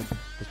Paxton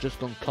has just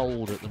gone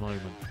cold at the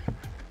moment.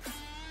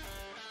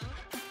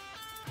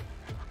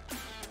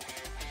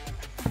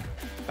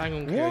 Bang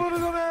on,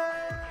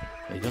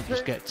 He doesn't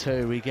just get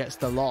 2, he gets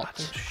the lot.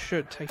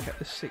 Should take out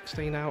the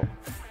 16 out.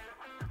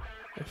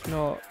 If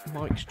not,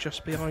 Mike's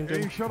just behind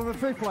him. Shot on the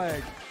 5th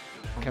leg.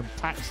 Can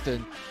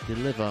Paxton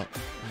deliver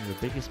one of the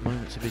biggest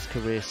moments of his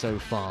career so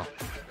far?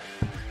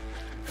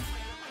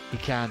 He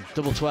can.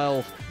 Double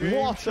 12.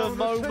 What a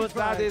moment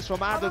that is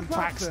from Adam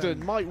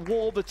Paxton. Mike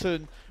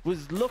Warburton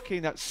was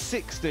looking at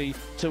 60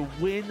 to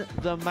win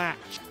the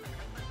match.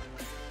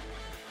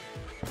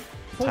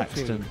 14.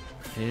 Paxton,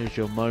 here's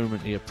your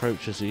moment. He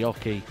approaches the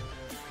hockey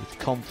with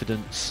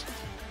confidence,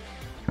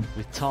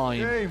 with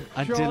time,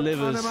 and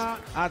delivers.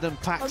 Adam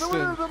Paxton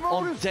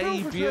on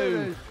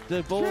debut.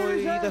 The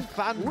boy, the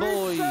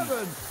fanboy,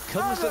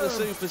 comes to the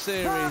Super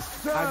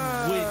Series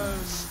and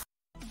wins.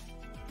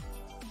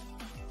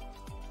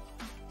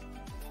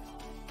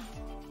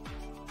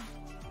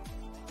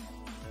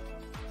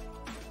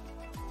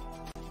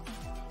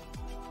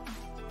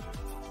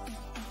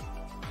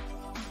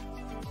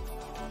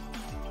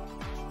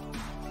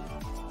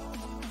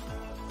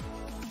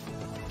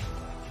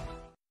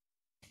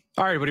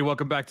 All right, everybody,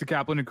 welcome back to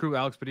Kaplan and Crew.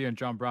 Alex Padilla and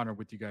John Browner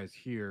with you guys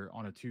here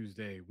on a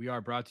Tuesday. We are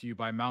brought to you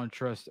by Mountain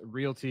Trust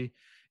Realty.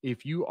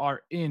 If you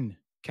are in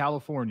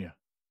California,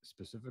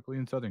 specifically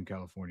in Southern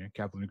California,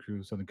 Kaplan and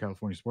Crew, Southern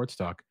California Sports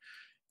Talk,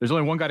 there's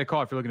only one guy to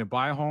call if you're looking to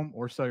buy a home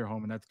or sell your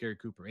home, and that's Gary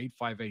Cooper,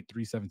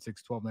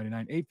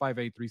 858-376-1299,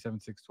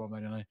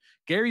 858-376-1299.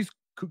 Gary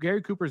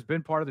Cooper's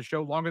been part of the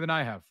show longer than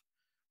I have,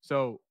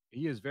 so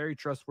he is very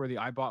trustworthy.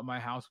 I bought my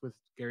house with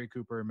Gary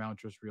Cooper and Mountain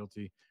Trust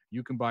Realty.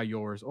 You can buy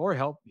yours or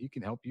he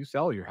can help you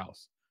sell your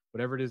house,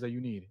 whatever it is that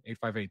you need.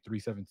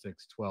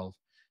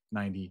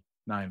 858-376-1299.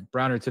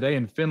 Browner, today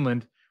in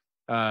Finland,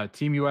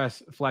 Team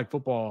US flag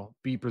football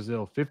beat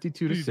Brazil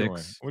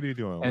 52-6. What are you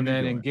doing? And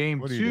then in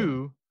game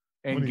two,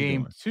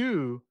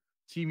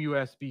 Team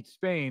US beat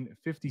Spain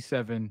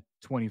 57-25.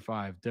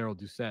 Daryl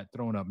Doucette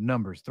throwing up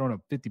numbers, throwing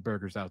up 50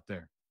 burgers out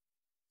there.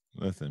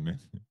 Listen, man.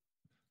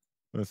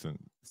 Listen,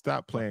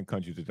 stop playing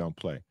countries that don't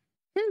play.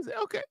 Here's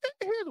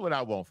what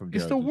I want from Daryl.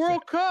 It's the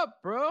World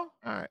Cup, bro. All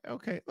right,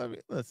 okay.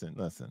 Listen.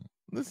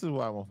 This is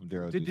what I want from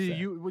Daryl.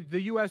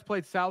 The U.S.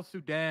 played South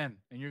Sudan,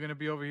 and you're gonna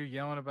be over here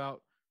yelling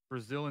about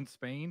Brazil and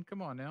Spain?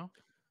 Come on now.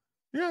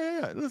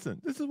 Yeah.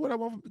 Listen, this is what I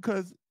want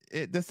because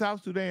the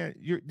South Sudan.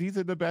 These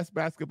are the best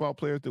basketball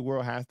players the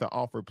world has to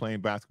offer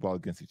playing basketball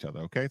against each other.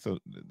 Okay, so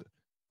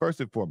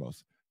first and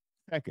foremost.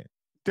 Second,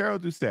 Daryl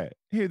Doucette.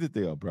 Here's the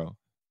deal, bro.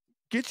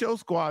 Get your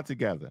squad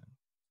together.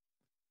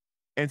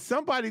 And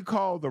somebody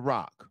call The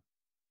Rock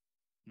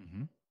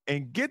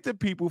and get the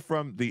people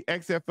from the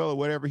XFL or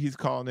whatever he's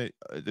calling it,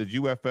 the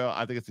UFL.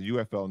 I think it's the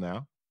UFL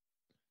now.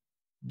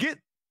 Get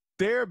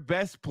their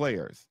best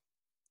players.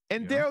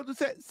 And Daryl just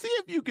said, see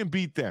if you can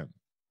beat them.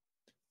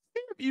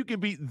 See if you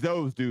can beat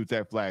those dudes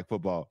at flag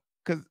football.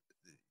 Because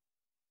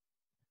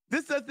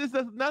this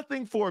does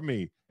nothing for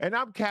me. And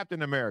I'm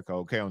Captain America,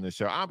 okay, on this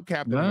show. I'm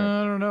Captain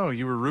America. No.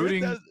 You were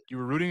rooting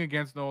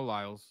against Noah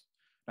Lyles.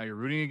 Now you're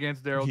rooting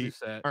against Daryl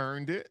Doucette.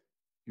 Earned it.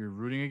 You're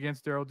rooting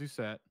against Daryl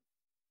Doucette.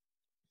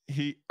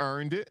 He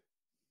earned it.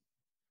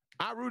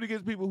 I root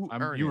against people who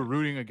earned it. You were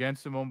rooting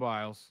against Simone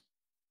Biles.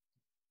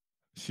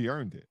 She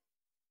earned it.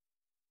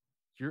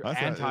 You're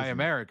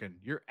anti-American.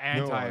 You're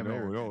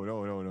anti-American.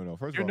 No.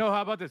 First of all,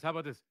 how about this?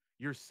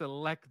 You're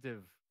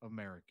selective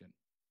American.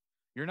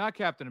 You're not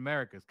Captain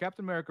America.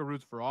 Captain America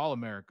roots for all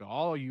America.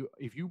 All you.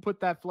 If you put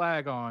that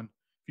flag on,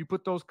 if you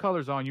put those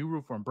colors on, you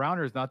root for him.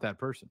 Browner is not that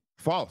person.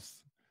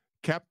 False.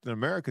 Captain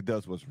America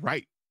does what's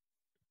right.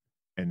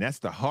 And that's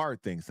the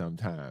hard thing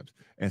sometimes.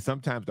 And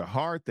sometimes the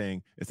hard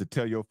thing is to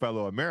tell your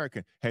fellow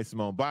American, hey,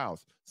 Simone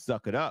Biles,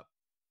 suck it up.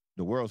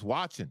 The world's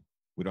watching.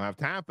 We don't have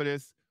time for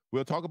this.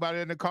 We'll talk about it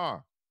in the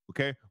car.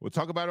 Okay? We'll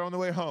talk about it on the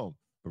way home.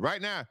 But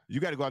right now, you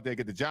got to go out there and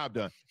get the job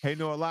done. Hey,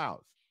 Noah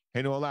Lyles.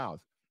 Hey, Noah Lyles.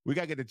 We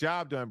got to get the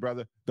job done,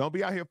 brother. Don't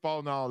be out here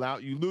falling all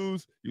out. You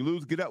lose.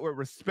 Get up with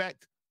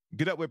respect.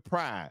 Get up with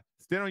pride.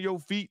 Stand on your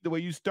feet the way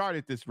you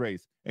started this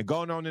race and go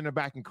on in the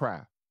back and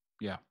cry.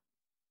 Yeah.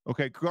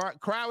 Okay,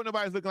 cry when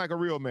nobody's looking like a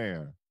real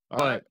man.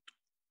 All right?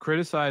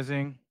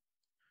 Criticizing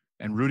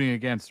and rooting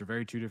against are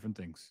very two different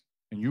things.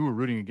 And you were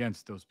rooting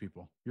against those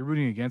people. You're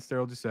rooting against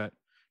Daryl Doucette.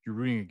 You're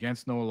rooting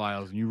against Noah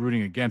Lyles, and you're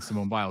rooting against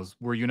Simone Biles.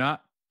 Were you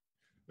not?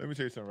 Let me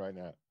tell you something right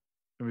now.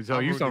 Let me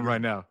tell you something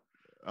right now.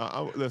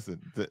 Listen,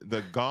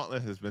 the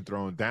gauntlet has been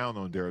thrown down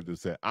on Daryl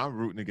Doucette. I'm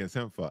rooting against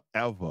him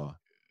forever.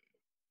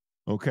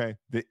 Okay?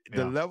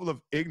 The level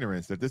of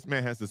ignorance that this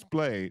man has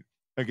displayed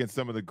against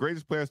some of the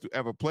greatest players to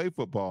ever play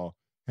football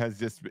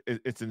has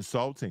it's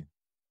insulting.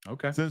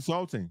 Okay. It's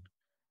insulting.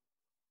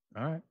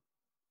 All right.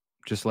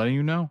 Just letting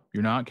you know,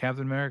 you're not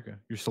Captain America.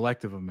 You're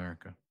Selective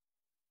America.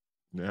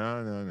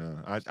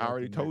 No. I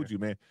already told you,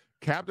 man.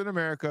 Captain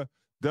America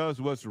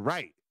does what's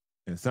right.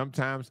 And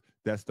sometimes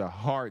that's the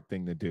hard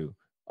thing to do.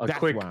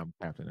 That's why I'm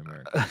Captain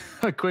America.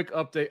 A quick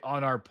update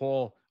on our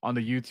poll on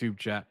the YouTube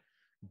chat.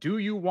 Do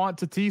you want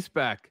Tatis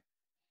back?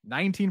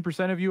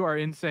 19% of you are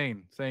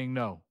insane, saying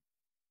no.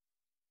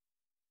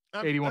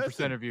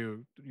 81% of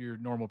you're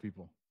normal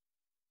people.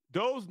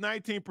 Those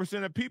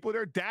 19% of people,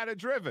 they're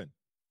data-driven.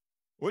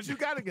 What you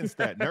got against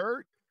that,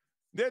 nerd?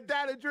 They're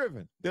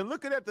data-driven. They're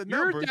looking at the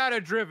numbers. You're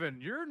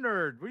data-driven. You're a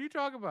nerd. What are you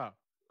talking about?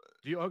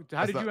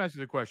 How did you answer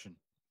the question?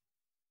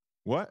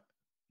 What?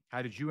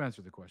 How did you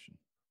answer the question?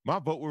 My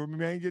vote will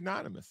remain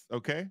unanimous,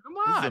 okay? Come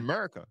on. This is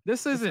America.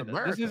 This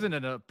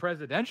isn't a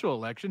presidential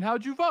election.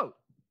 How'd you vote?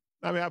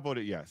 I mean, I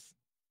voted yes.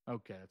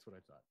 Okay, that's what I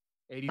thought.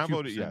 82% I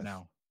voted yes.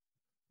 now.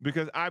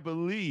 Because I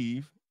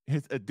believe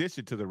his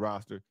addition to the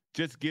roster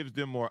just gives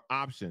them more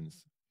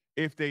options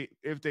if they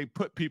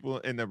put people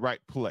in the right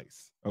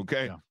place,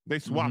 okay? Yeah. They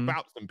swap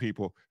out some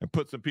people and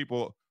put some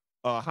people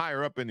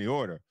higher up in the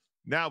order.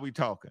 Now we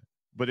talking.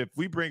 But if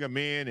we bring them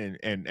in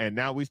and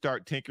now we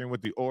start tinkering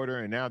with the order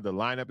and now the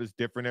lineup is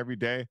different every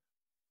day,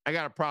 I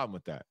got a problem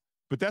with that.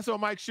 But that's on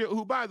Mike Schilt,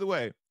 who, by the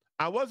way,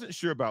 I wasn't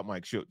sure about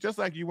Mike Schilt. Just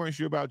like you weren't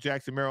sure about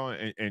Jackson Merrill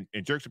and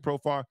Jerkson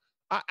Profar,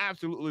 I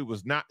absolutely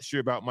was not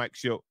sure about Mike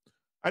Schilt.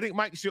 I think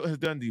Mike Schilt has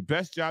done the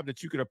best job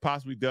that you could have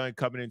possibly done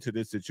coming into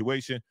this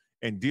situation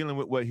and dealing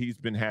with what he's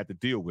been had to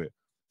deal with.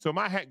 So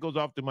my hat goes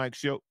off to Mike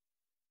Schilt.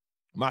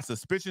 My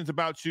suspicions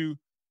about you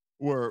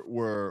were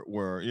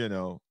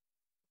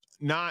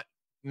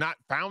not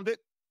founded.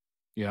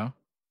 Yeah.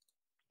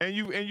 And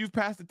you've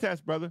passed the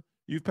test, brother.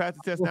 You've passed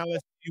the test. Now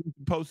let's see you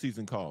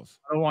postseason calls.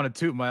 I don't want to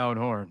toot my own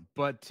horn,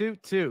 but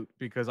toot,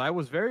 because I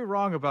was very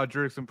wrong about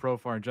Jerkson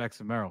Profar and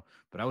Jackson Merrill,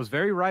 but I was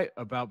very right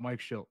about Mike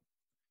Schilt.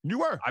 You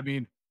were. I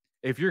mean,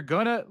 if you're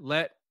gonna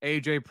let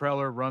AJ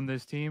Preller run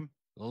this team,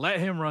 let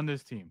him run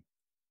this team.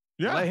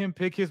 Yeah. Let him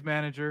pick his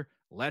manager.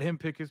 Let him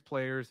pick his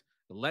players.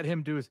 Let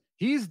him do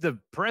he's the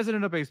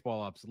president of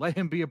baseball ops. Let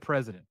him be a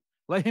president.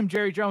 Let him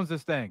Jerry Jones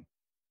this thing.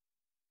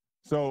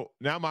 So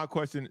now my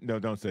question, no,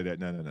 don't say that.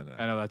 No.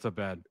 I know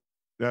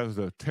that was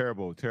a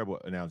terrible, terrible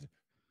analogy.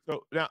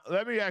 So now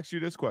let me ask you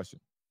this question.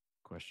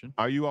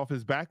 Are you off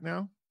his back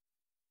now?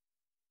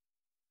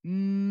 I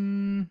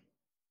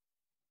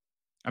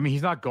mean,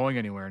 he's not going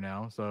anywhere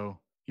now, so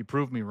he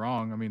proved me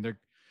wrong. I mean,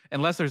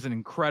 unless there's an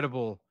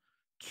incredible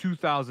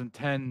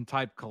 2010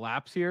 type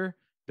collapse here,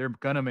 they're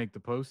gonna make the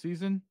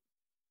postseason.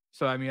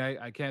 So I mean,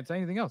 I can't say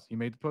anything else. He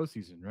made the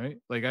postseason, right?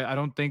 Like I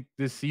don't think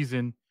this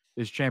season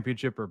is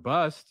championship or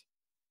bust.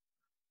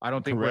 I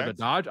don't think we're the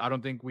Dodgers. I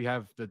don't think we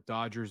have the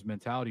Dodgers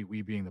mentality,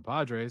 we being the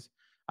Padres.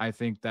 I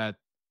think that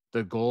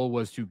the goal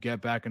was to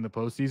get back in the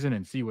postseason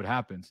and see what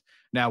happens.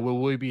 Now,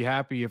 will we be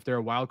happy if they're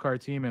a wild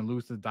card team and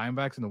lose to the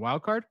Diamondbacks in the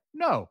wild card?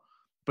 No.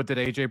 But did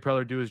AJ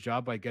Preller do his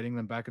job by getting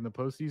them back in the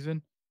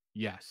postseason?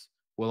 Yes.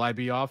 Will I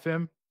be off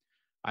him?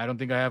 I don't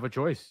think I have a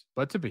choice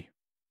but to be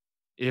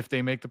if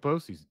they make the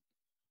postseason.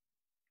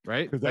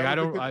 Right?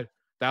 Like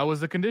that was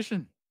the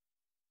condition.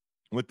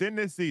 Within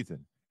this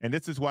season, and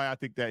this is why I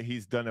think that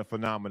he's done a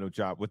phenomenal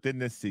job within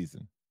this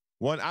season.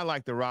 One, I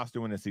like the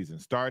roster when the season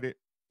started.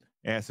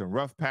 It had some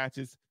rough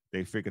patches.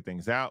 They figured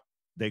things out.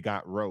 They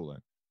got rolling.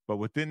 But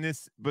within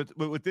this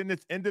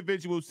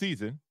individual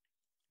season,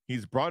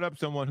 he's brought up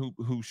someone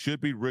who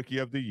should be rookie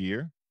of the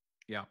year.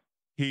 Yeah.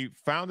 He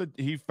found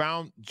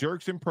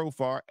Jerkson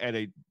Profar at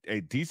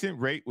a decent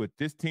rate with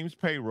this team's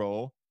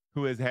payroll,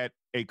 who has had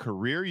a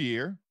career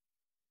year.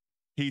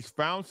 He's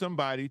found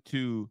somebody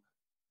to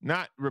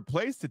not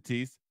replace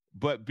Tatis,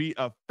 but be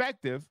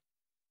effective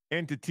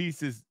in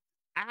Tatis's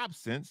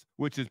absence,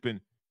 which has been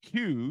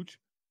huge.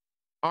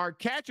 Our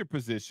catcher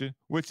position,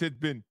 which had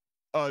been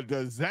a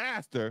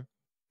disaster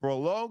for a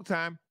long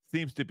time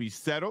seems to be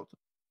settled.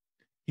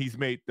 He's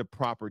made the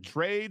proper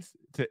trades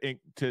to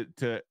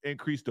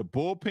increase the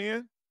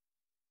bullpen.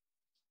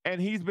 And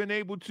he's been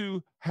able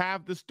to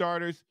have the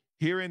starters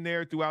here and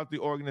there throughout the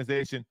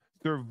organization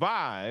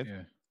survive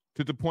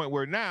to the point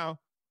where now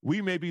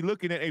we may be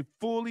looking at a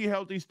fully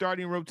healthy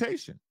starting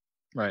rotation.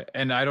 Right.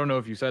 And I don't know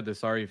if you said this,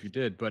 sorry if you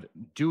did, but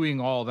doing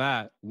all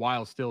that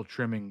while still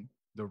trimming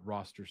the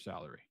roster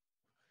salary.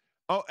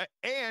 Oh,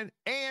 and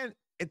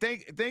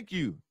thank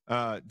you,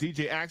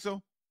 DJ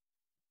Axel,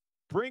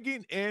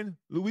 bringing in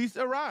Luis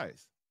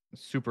Ariz.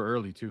 Super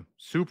early too.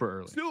 Super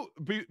early. So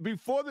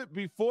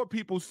before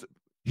people,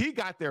 he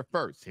got there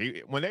first.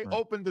 When they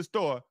opened the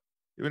store,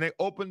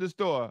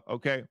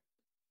 okay,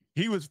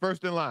 he was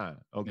first in line.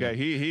 Okay,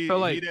 he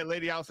that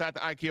lady outside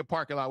the IKEA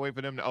parking lot waiting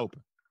for them to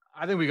open.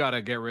 I think we got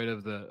to get rid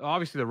of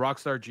obviously the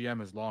Rockstar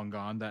GM is long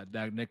gone.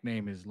 That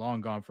nickname is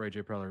long gone for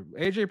AJ Preller.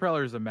 AJ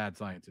Preller is a mad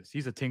scientist.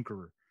 He's a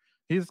tinkerer.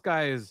 This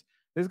guy is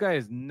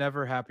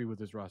never happy with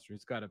his roster.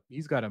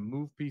 He's got to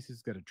move pieces,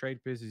 he's got to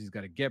trade pieces, he's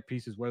got to get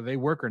pieces, whether they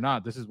work or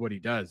not. This is what he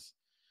does.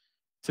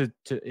 And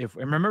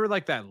remember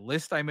like that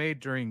list I made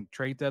during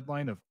trade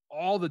deadline of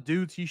all the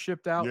dudes he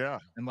shipped out,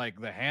 and like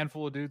the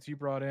handful of dudes he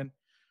brought in.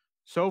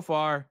 So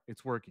far,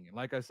 it's working. And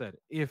like I said,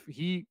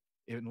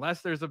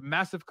 unless there's a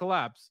massive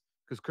collapse,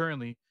 because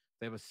currently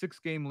they have a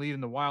 6-game lead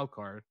in the wild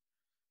card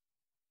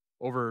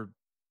over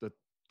the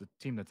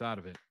team that's out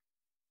of it.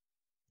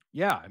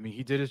 Yeah, I mean,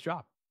 he did his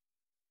job.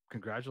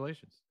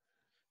 Congratulations.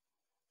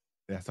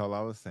 That's all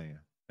I was saying.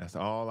 That's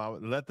all I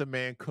would let the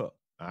man cook.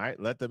 All right,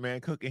 let the man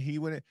cook. And he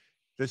went in.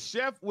 The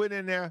chef went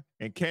in there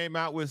and came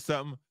out with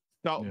something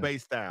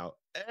salt-based style.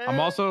 I'm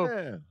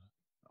also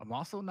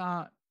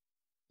not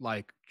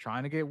like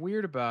trying to get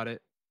weird about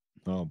it.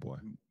 Oh boy.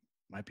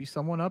 Might be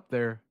someone up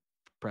there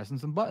pressing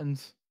some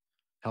buttons,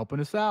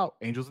 helping us out.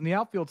 Angels in the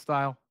outfield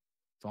style.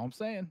 That's all I'm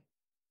saying.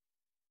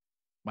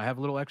 Might have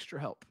a little extra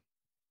help.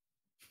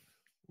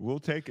 We'll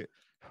take it.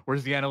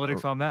 Where's the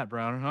analytics on that,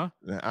 Brown? Huh?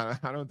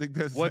 I don't think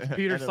there's. What's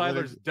Peter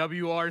Seiler's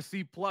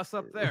WRC plus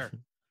up there?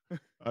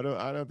 I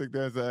don't think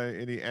there's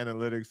any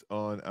analytics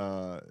on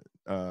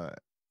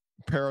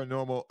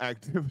paranormal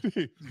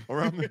activity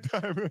around the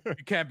time.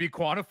 It can't be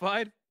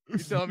quantified. You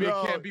telling me it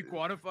can't be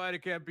quantified?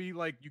 It can't be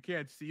like you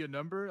can't see a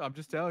number. I'm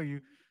just telling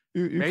you.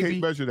 You can't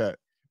measure that.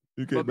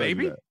 You can't.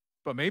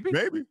 But maybe.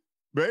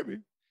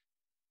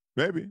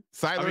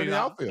 Seiler in the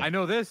outfield. I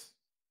know this.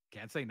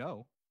 Can't say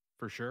no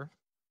for sure.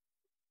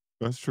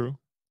 That's true.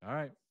 All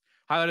right.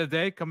 Highlight of the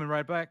day coming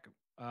right back.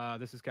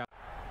 This is Cal.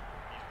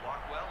 He's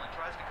blocked well and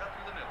tries to cut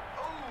through the middle.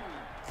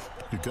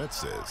 Oh! Your gut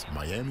says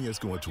Miami is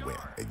going to win,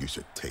 and you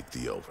should take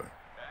the over.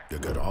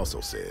 Your gut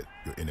also said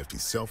your NFT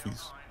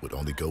selfies would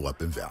only go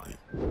up in value.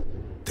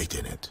 They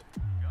didn't.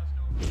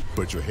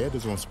 But your head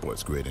is on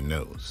SportsGrid and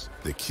knows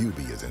the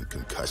QB is in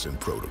concussion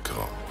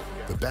protocol.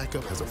 The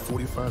backup has a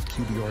 45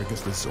 QBR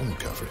against the zone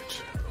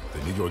coverage.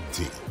 The New York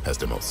D has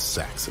the most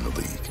sacks in the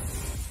league.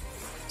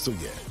 So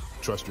yeah,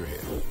 trust your head.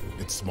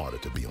 It's smarter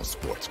to be on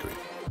SportsGrid.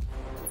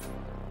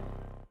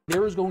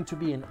 There is going to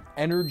be an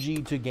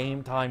energy to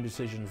game time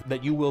decisions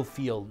that you will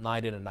feel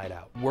night in and night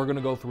out. We're going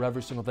to go through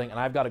every single thing, and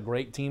I've got a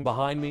great team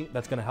behind me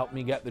that's going to help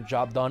me get the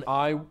job done.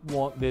 I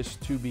want this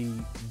to be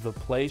the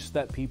place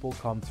that people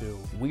come to.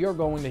 We are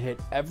going to hit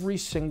every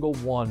single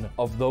one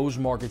of those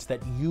markets that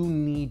you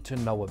need to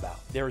know about.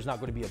 There is not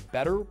going to be a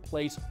better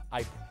place,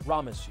 I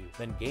promise you,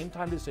 than Game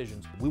Time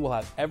Decisions. We will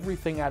have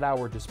everything at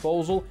our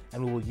disposal,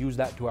 and we will use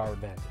that to our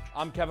advantage.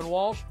 I'm Kevin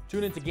Walsh.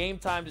 Tune into Game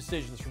Time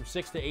Decisions from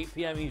 6 to 8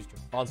 p.m. Eastern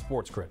on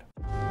SportsGrid.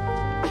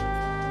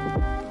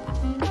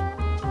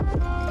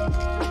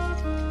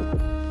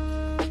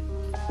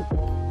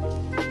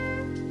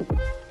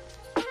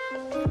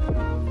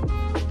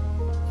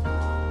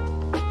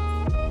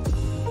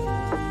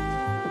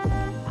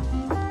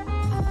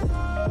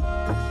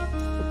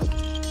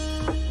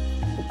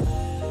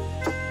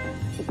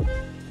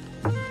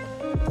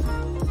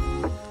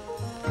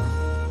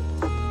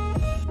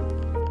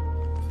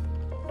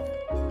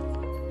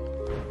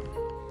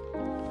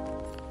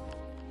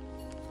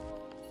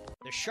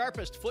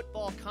 Sharpest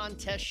football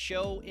contest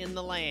show in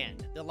the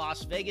land. The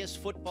Las Vegas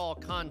Football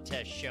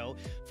Contest Show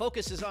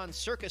focuses on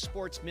Circus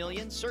Sports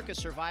Million, Circus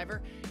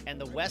Survivor,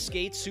 and the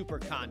Westgate Super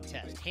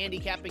Contest,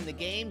 handicapping the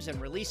games and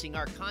releasing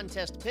our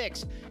contest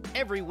picks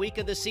every week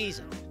of the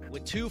season.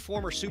 With 2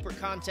 former Super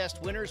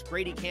Contest winners,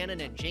 Brady Cannon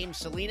and James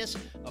Salinas,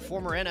 a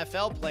former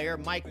NFL player,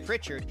 Mike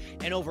Pritchard,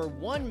 and over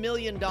 $1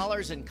 million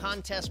in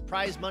contest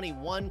prize money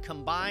won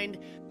combined,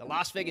 the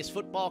Las Vegas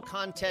Football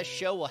Contest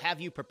Show will have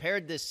you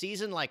prepared this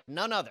season like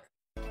none other.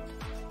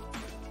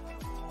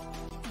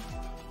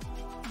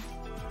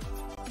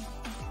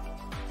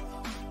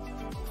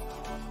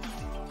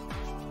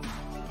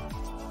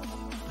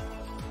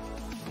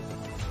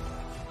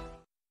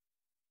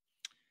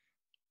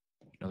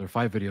 Another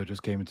fight video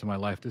just came into my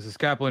life. This is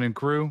Kaplan and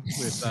Crew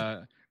with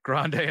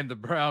Grande and the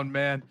Brown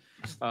Man.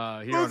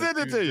 Who sent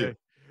it to you?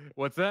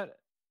 What's that?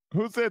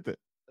 Who sent it?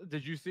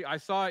 Did you see? I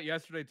saw it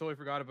yesterday. Totally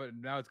forgot about it.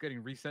 Now it's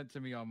getting resent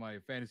to me on my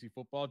fantasy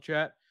football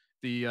chat.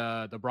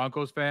 the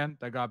Broncos fan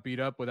that got beat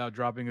up without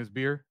dropping his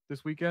beer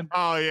this weekend.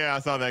 Oh yeah, I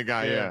saw that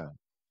guy.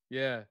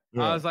 Yeah.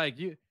 I was like,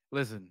 you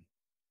listen,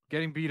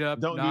 getting beat up,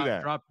 Don't do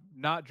that.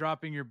 Not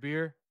dropping your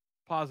beer,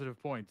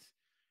 positive points.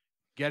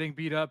 Getting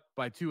beat up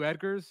by 2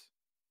 Edgars,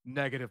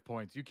 negative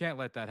points. You can't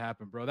let that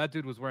happen, bro. That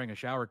dude was wearing a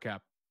shower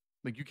cap.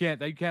 Like you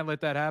can't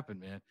let that happen,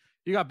 man.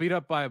 You got beat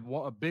up by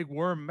a big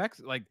worm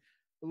like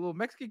a little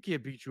Mexican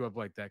kid beat you up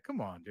like that.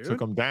 Come on, dude.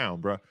 Took him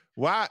down, bro.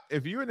 Why?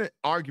 If you're in an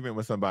argument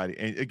with somebody,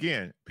 and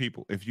again,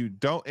 people, if you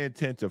don't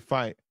intend to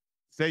fight,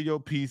 say your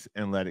piece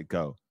and let it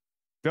go.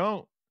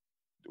 Don't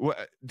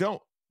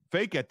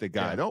fake at the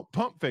guy. Yeah. Don't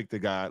pump fake the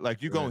guy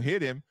like you're gonna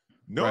hit him.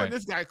 Knowing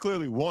this guy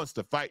clearly wants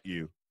to fight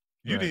you.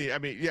 You didn't. I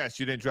mean, yes,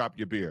 you didn't drop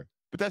your beer,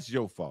 but that's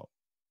your fault.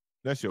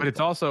 That's your. But fault. it's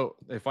also,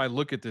 if I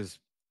look at this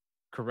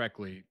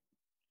correctly,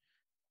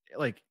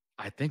 like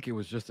I think it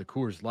was just a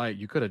Coors Light.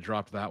 You could have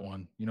dropped that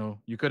one. You know,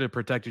 you could have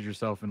protected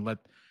yourself and let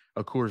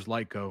a Coors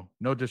Light go.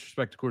 No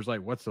disrespect to Coors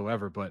Light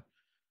whatsoever, but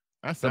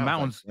the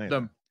mountains,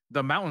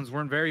 the mountains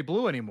weren't very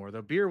blue anymore.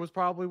 The beer was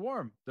probably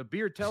warm. The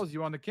beer tells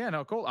you on the can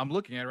how cold. I'm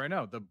looking at it right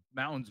now. The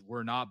mountains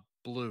were not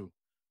blue.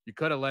 You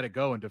could have let it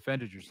go and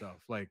defended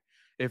yourself. Like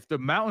if the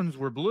mountains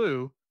were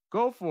blue,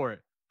 go for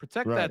it.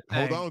 Protect that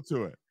thing. Hold on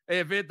to it.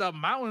 If the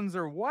mountains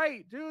are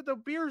white, dude, the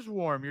beer's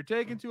warm. You're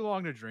taking too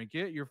long to drink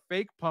it. You're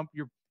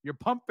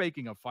pump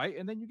faking a fight,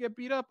 and then you get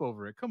beat up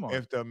over it. Come on.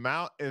 If the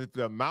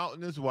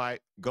mountain is white,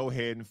 go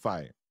ahead and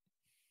fight.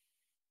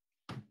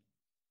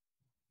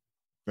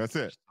 That's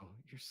it.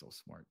 You're so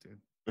smart, dude.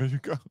 There you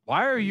go.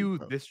 Why are you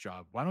this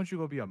job? Why don't you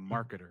go be a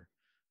marketer?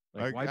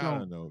 Like, I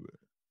don't know.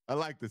 I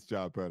like this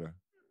job better.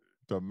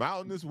 The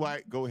mountain is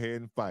white. Go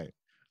ahead and fight.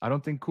 I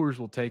don't think Coors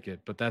will take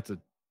it, but that's a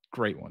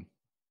great one.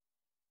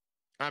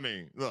 I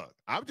mean, look,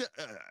 I'm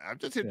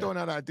just here throwing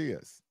out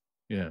ideas.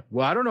 Yeah.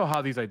 Well, I don't know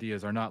how these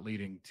ideas are not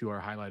leading to our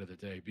highlight of the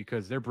day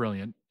because they're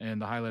brilliant.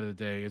 And the highlight of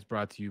the day is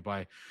brought to you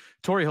by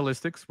Torrey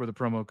Holistics, where the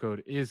promo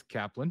code is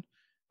Kaplan.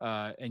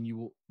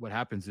 And what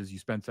happens is you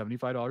spend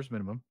 $75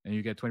 minimum and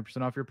you get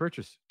 20% off your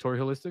purchase. Torrey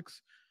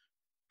Holistics,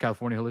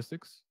 California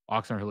Holistics,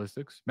 Oxnard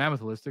Holistics,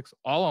 Mammoth Holistics,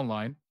 all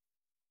online.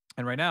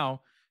 And right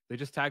now, they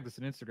just tagged us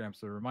on Instagram,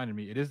 so it reminded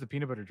me. It is the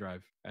Peanut Butter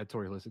Drive at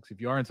Torrey Holistics.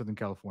 If you are in Southern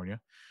California,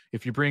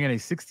 if you bring in a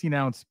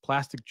 16-ounce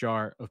plastic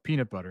jar of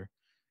peanut butter,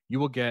 you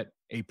will get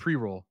a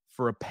pre-roll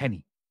for a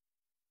penny.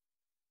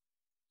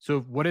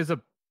 So what is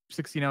a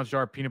 16-ounce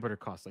jar of peanut butter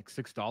cost? Like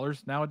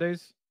 $6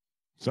 nowadays?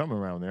 Something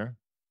around there.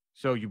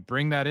 So you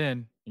bring that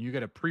in, and you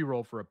get a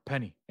pre-roll for a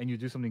penny, and you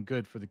do something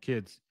good for the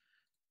kids.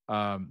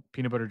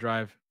 Peanut Butter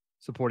Drive,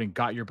 supporting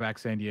Got Your Back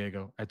San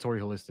Diego at Torrey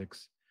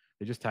Holistics.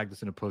 They just tagged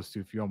us in a post too.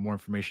 If you want more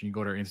information, you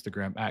go to our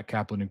Instagram at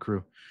Kaplan and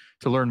Crew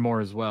to learn more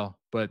as well.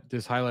 But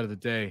this highlight of the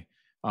day,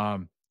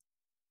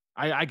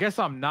 I guess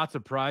I'm not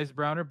surprised,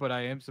 Browner, but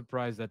I am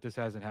surprised that this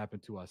hasn't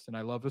happened to us. And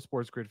I love the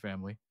SportsGrid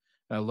family.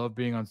 And I love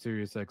being on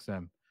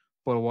SiriusXM.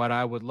 But what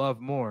I would love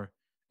more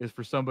is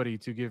for somebody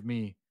to give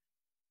me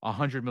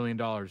 $100 million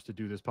to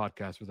do this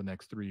podcast for the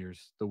next 3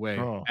 years, the way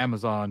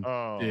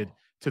Amazon did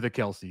to the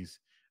Kelseys.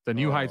 The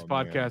New Heights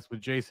podcast with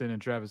Jason and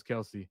Travis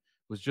Kelce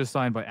was just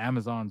signed by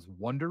Amazon's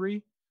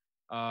Wondery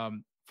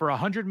for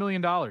 $100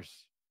 million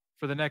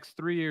for the next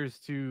 3 years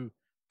to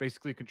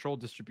basically control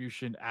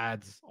distribution,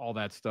 ads, all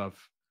that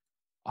stuff.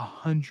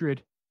 $100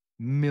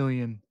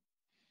 million.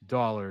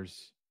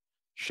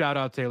 Shout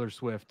out Taylor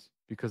Swift,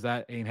 because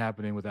that ain't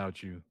happening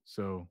without you.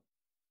 So,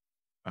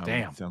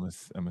 damn. I'm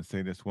gonna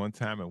say this one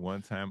time and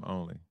one time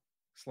only.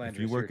 Slanderous.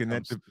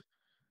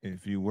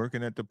 If you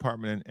working at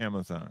department in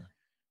Amazon,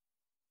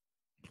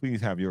 please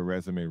have your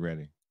resume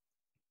ready.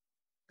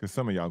 Because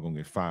some of y'all gonna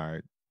get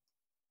fired.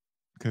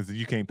 Because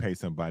you can't pay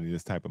somebody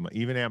this type of money.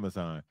 Even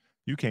Amazon,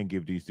 you can't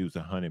give these dudes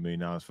 $100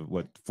 million for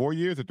what, 4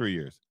 years or 3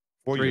 years?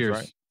 4 years,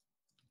 right?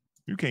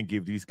 You can't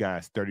give these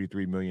guys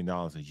 $33 million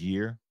a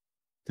year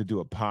to do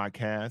a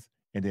podcast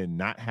and then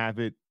not have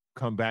it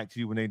come back to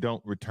you when they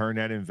don't return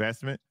that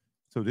investment.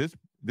 So this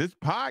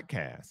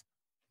podcast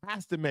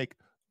has to make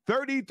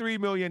 $33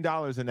 million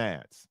in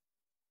ads.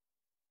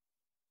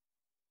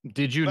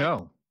 Did you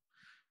know?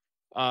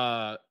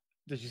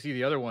 Did you see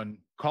the other one?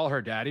 Call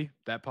Her Daddy,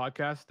 that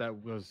podcast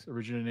that was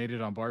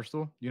originated on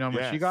Barstool. You know how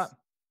much she got?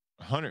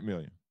 $100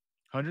 million.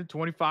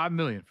 $125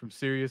 million from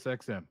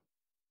SiriusXM.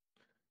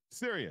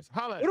 Sirius.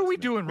 What are we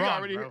doing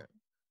wrong, bro?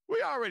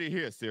 We already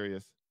here,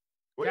 Sirius.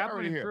 We Kaplan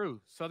already and here.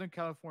 Crew, Southern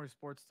California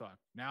Sports Talk,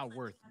 now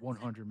worth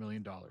 $100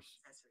 million.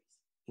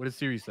 What does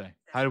Sirius say?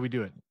 How do we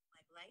do it?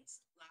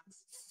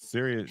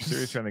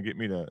 Sirius trying to get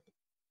me to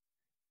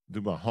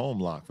do my home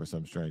lock for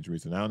some strange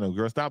reason. I don't know.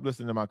 Girl, stop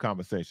listening to my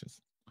conversations.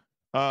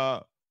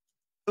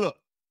 Look,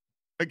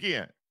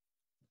 again,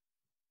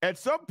 at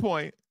some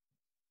point,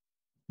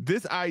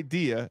 this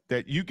idea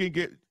that you can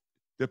get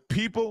the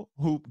people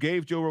who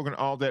gave Joe Rogan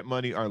all that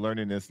money are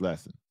learning this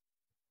lesson.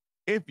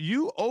 If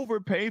you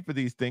overpay for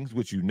these things,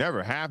 which you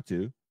never have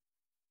to,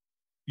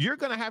 you're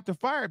going to have to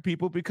fire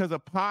people because a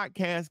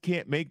podcast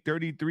can't make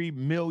 $33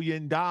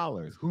 million.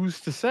 Who's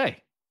to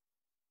say?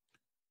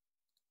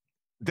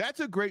 That's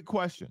a great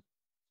question.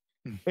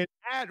 And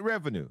ad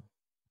revenue.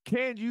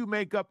 can you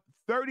make up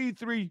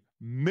 $33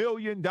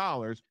 million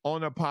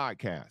on a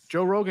podcast?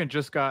 Joe Rogan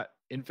just got,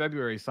 in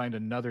February, signed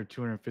another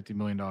 $250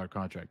 million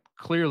contract.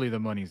 Clearly the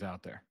money's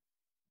out there.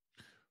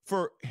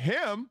 For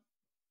him,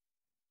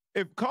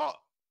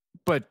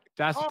 but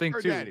that's the thing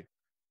too. Daddy.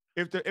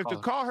 If the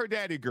call her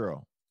daddy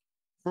girl,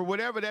 for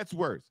whatever that's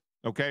worth,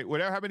 okay,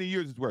 whatever, how many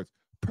years it's worth,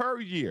 per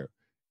year,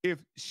 if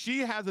she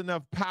has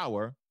enough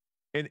power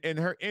in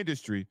her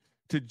industry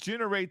to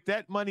generate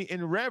that money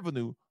in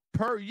revenue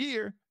per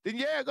year, then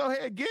yeah, go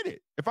ahead and get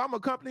it. If I'm a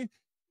company,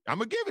 I'm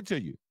going to give it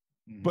to you.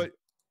 Mm-hmm. But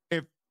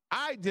if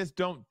I just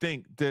don't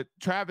think that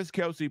Travis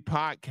Kelce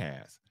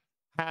podcast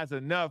has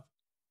enough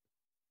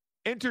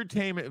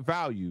entertainment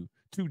value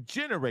to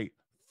generate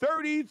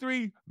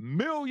 $33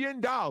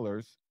 million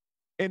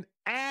in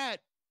ad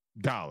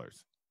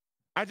dollars.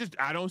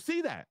 I don't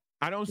see that.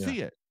 I don't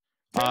see it.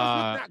 Taylor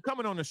Swift not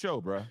coming on the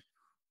show, bro.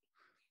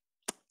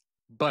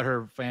 But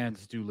her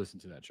fans do listen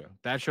to that show.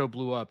 That show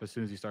blew up as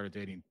soon as he started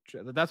dating.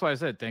 That's why I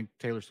said thank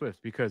Taylor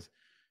Swift, because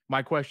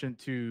my question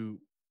to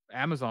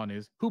Amazon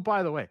is, who,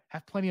 by the way,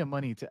 have plenty of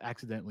money to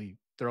accidentally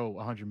throw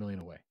 $100 million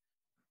away.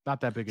 Not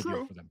that big a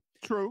deal for them.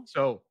 True.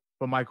 So,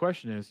 but my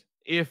question is,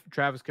 if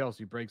Travis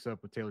Kelce breaks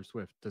up with Taylor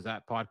Swift, does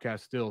that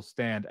podcast still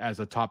stand as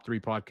a top 3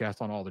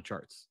 podcast on all the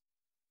charts?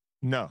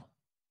 No,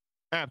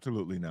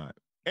 absolutely not.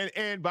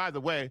 And by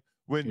the way,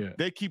 when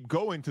they keep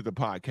going to the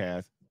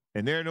podcast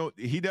and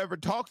he never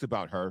talks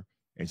about her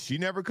and she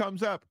never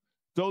comes up,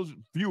 those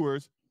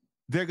viewers,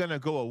 they're going to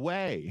go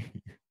away.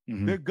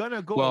 Mm-hmm. They're going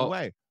to go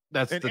away.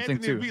 That's and the Anthony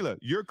thing too. Avila,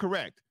 you're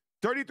correct.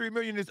 $33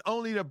 million is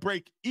only to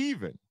break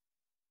even.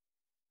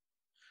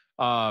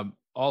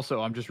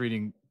 Also, I'm just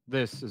reading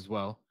this as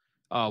well.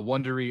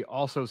 Wondery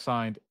also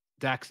signed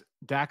Dax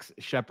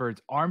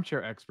Shepard's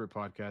Armchair Expert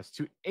podcast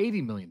to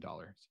 $80 million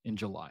in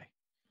July.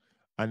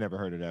 I never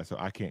heard of that, so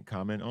I can't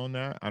comment on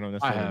that. I don't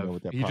necessarily know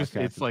what that podcast is.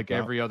 It's like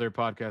about. Every other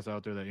podcast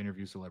out there that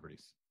interviews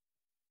celebrities.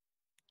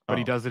 But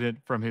he does it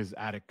from his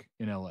attic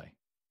in LA.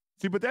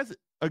 See, but that's,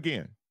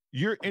 again,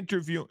 you're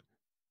interviewing.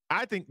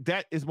 I think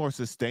that is more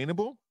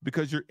sustainable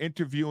because you're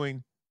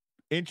interviewing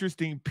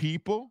interesting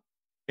people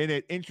in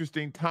an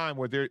interesting time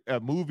where there's a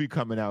movie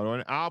coming out or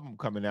an album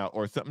coming out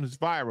or something's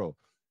viral.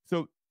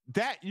 So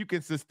that you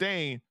can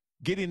sustain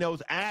getting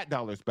those ad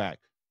dollars back.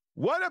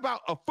 What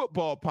about a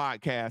football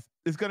podcast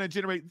that's going to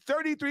generate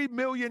 $33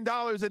 million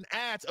in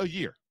ads a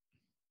year?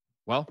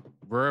 Well,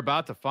 we're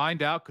about to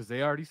find out because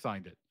they already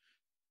signed it.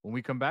 When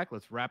we come back,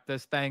 let's wrap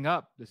this thing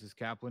up. This is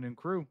Kaplan and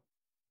Crew.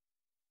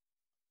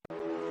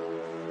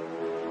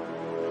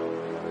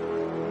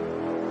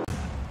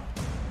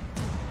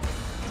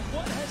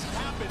 What has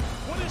happened?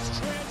 What has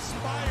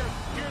transpired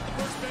here at the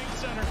First Bank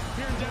Center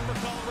here in Denver,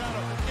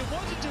 Colorado? It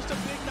wasn't just a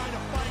big night of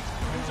fights.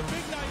 It was a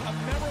big night of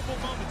memorable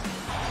moments.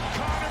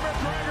 Conor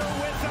McGregor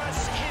with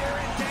us here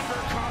in Denver,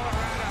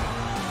 Colorado.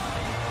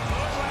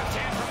 Good left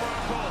hand from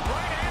Rockhold.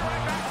 Right hand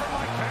right back from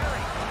Mike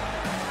Perry.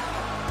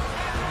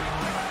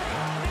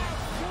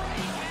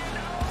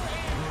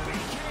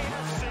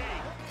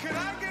 Can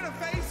I get a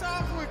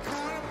face-off with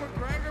Conor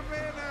McGregor,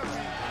 man?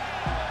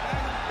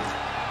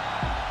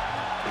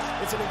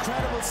 It's an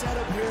incredible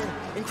setup here,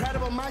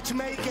 incredible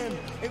matchmaking,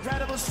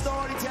 incredible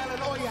storytelling.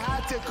 Oh, you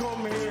had to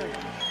come here.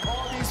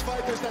 All these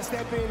fighters that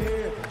step in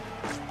here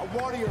are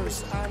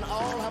warriors, and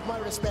all have my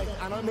respect.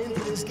 And I'm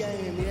into this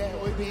game, yeah.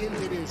 We'll be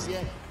into this,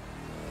 yeah.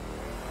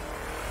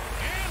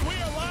 And we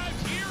are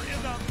live here in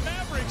the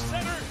Maverick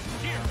Center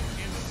here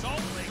in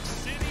Salt Lake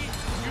City,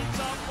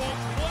 Utah,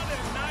 folks. What a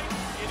night.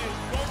 It is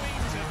going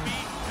to be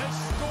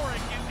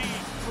historic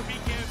indeed for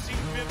BKFC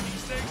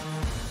 56.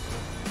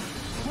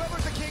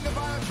 Whoever's the king of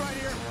violence right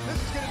here, this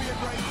is going to be a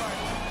great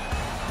fight.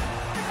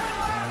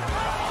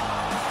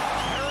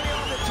 Perry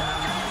on the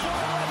top.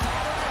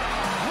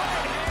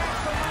 Right hand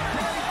from Mike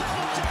Perry.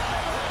 Double jump.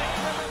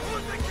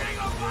 Who's the king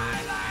of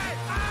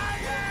violence? I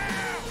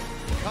am!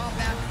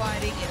 Combat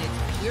fighting in its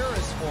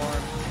purest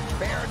form.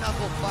 Bare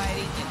knuckle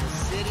fighting in the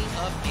city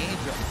of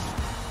angels.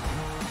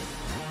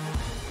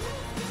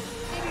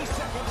 80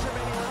 seconds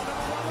remaining.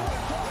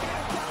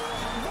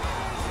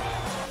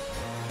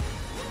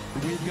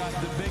 We've got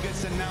the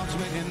biggest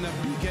announcement in the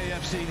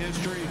BKFC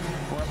history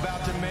we're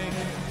about to make,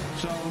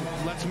 so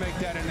let's make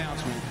that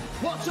announcement.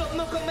 What's up,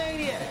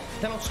 Knucklemania?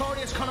 The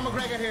notorious Conor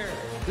McGregor here.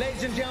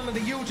 Ladies and gentlemen,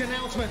 the huge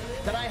announcement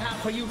that I have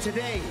for you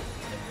today.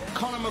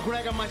 Conor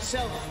McGregor,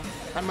 myself,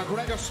 and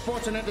McGregor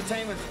Sports and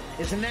Entertainment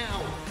is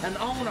now an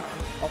owner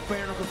of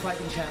Bare Knuckle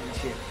Fighting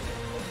Championship.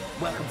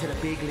 Welcome to the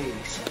big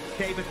leagues.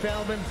 David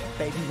Feldman,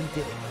 baby, we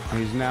did it.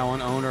 He's now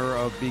an owner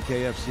of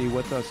BKFC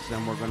with us,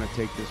 and we're going to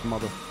take this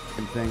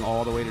motherfucking thing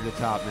all the way to the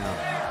top now.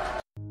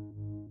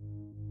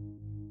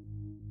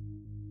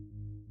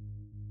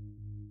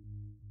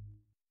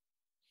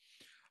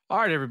 All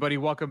right, everybody,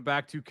 welcome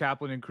back to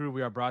Kaplan and Crew.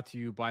 We are brought to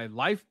you by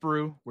Life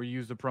Brew, where you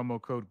use the promo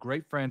code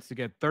GreatFriends to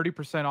get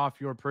 30% off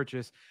your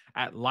purchase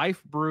at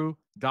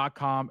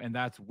lifebrew.com, and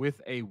that's with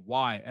a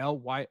Y,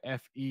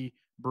 L-Y-F-E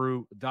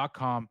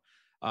brew.com.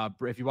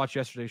 If you watched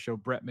yesterday's show,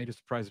 Brett made a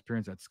surprise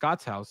appearance at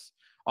Scott's house.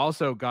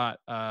 Also got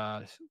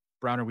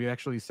Browner, we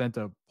actually sent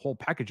a whole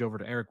package over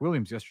to Eric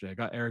Williams yesterday. I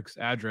got Eric's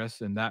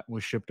address, and that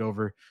was shipped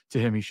over to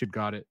him. He should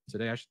got it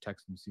today. I should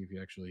text him to see if he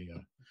actually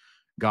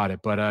got it.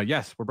 But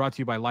yes, we're brought to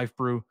you by Life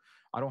Brew.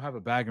 I don't have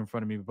a bag in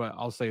front of me, but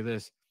I'll say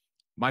this.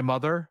 My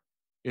mother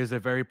is a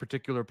very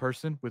particular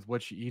person with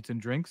what she eats and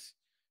drinks.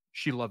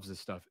 She loves this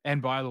stuff.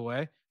 And by the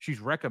way, she's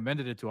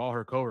recommended it to all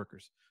her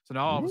coworkers. So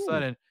now all of a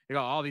sudden, you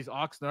got all these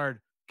Oxnard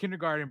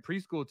kindergarten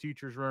preschool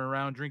teachers running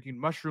around drinking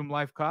Mushroom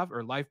Life coffee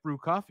or Life Brew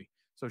coffee.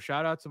 So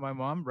shout out to my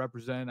mom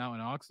representing out in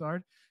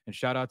Oxnard, and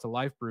shout out to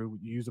Life Brew.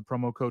 You use the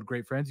promo code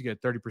Great Friends, you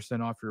get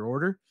 30% off your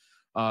order.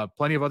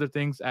 Plenty of other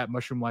things at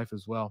Mushroom Life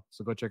as well.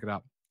 So go check it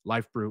out.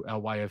 Life Brew,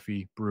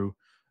 LYFE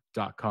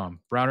brew.com.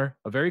 Browner,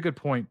 a very good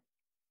point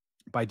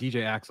by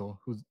DJ Axel,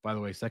 who's, by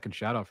the way, second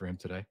shout out for him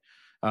today.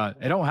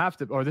 It don't have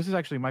to, or this is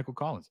actually Michael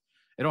Collins.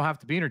 It don't have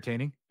to be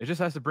entertaining. It just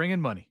has to bring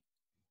in money.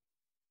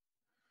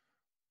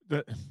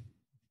 All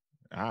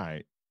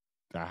right.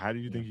 How do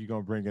you think you're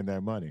going to bring in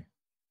that money?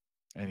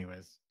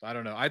 Anyways, I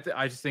don't know.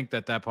 I just think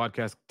that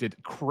podcast did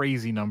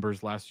crazy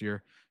numbers last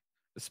year,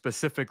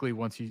 specifically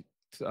once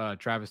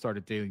Travis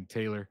started dating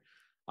Taylor.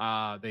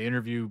 They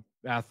interview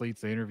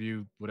athletes, they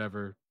interview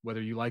whatever,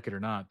 whether you like it or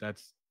not.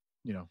 That's,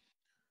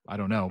 I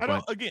don't know.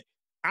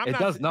 It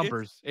does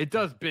numbers. It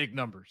does big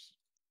numbers.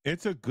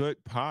 It's a good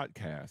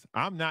podcast.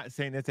 I'm not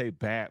saying it's a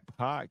bad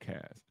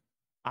podcast.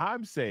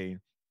 I'm saying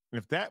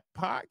if that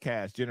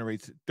podcast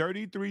generates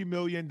 $33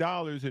 million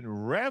in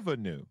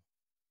revenue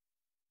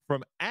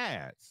from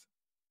ads,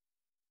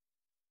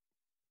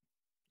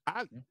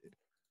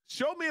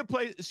 show me a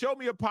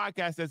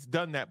podcast that's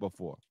done that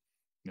before.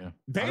 Yeah.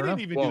 They didn't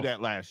even do that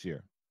last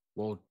year.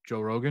 Well, Joe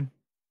Rogan,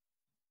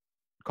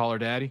 Call Her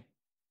Daddy.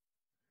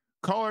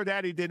 Call Her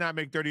Daddy did not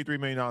make $33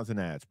 million in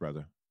ads,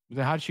 brother.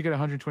 Then how did she get a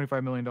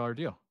 $125 million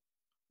deal?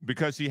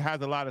 Because she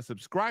has a lot of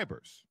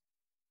subscribers.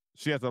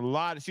 She has a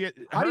lot.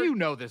 How do you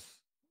know this?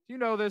 Do you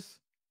know this?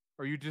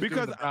 Or are you just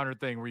doing the Browner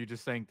thing where you're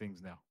just saying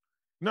things now?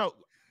 No,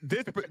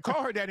 this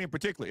Call Her Daddy in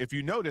particular. If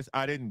you notice,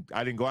 I didn't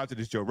go after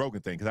this Joe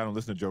Rogan thing because I don't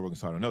listen to Joe Rogan,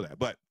 so I don't know that.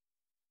 But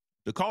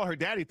the Call Her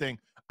Daddy thing,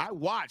 I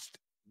watched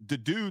the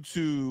dudes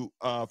who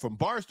from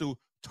Barstool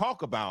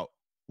talk about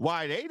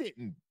why they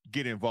didn't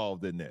get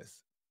involved in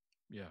this.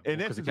 Yeah,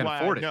 and this is why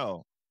I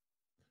know.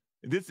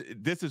 This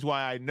is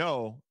why I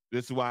know.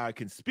 This is why I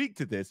can speak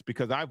to this,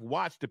 because I've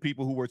watched the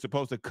people who were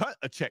supposed to cut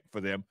a check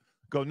for them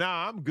go,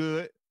 nah, I'm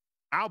good.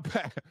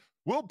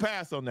 We'll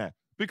pass on that,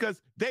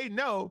 because they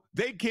know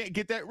they can't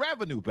get that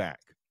revenue back.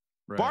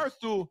 Right.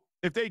 Barstool,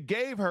 if they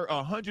gave her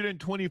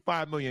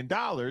 $125 million,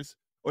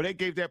 or they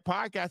gave that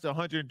podcast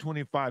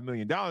 $125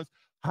 million,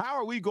 how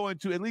are we going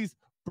to at least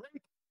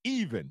break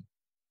even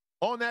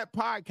on that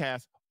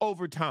podcast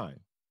over time?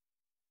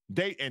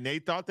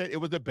 They thought that it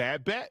was a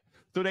bad bet,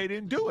 so they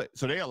didn't do it.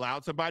 So they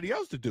allowed somebody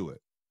else to do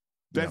it.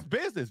 That's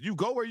business. You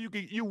go where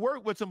you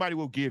work what somebody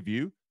will give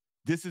you.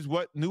 This is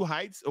what New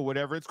Heights or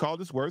whatever it's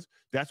called is worth.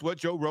 That's what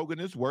Joe Rogan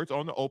is worth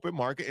on the open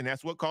market, and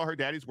that's what Call Her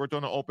Daddy's worth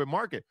on the open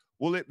market.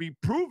 Will it be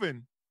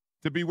proven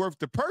to be worth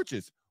the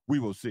purchase? We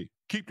will see.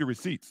 Keep your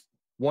receipts.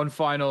 One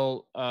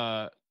final,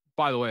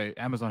 by the way,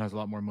 Amazon has a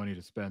lot more money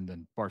to spend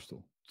than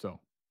Barstool. So,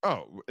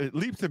 it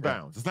leaps and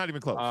bounds. It's not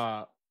even close.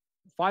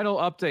 Final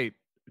update.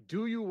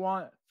 Do you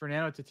want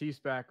Fernando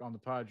Tatis back on the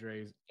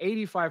Padres?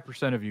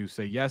 85% of you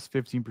say yes.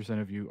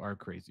 15% of you are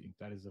crazy.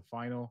 That is the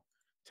final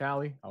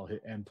tally. I'll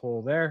hit end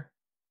poll there.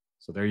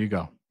 So there you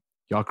go.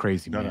 Y'all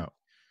crazy, man. No.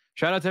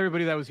 Shout out to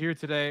everybody that was here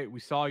today. We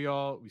saw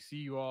y'all. We see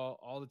you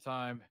all the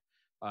time.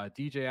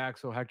 DJ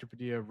Axel, Hector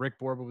Padilla, Rick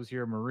Borba was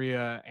here,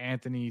 Maria,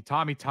 Anthony,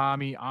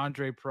 Tommy,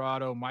 Andre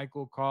Prado,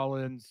 Michael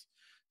Collins,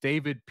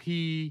 David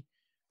P,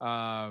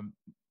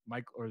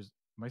 Mike, or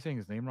am I saying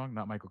his name wrong?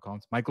 Not Michael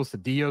Collins. Michael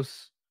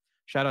Cedillos.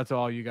 Shout out to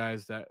all you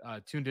guys that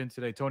tuned in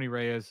today. Tony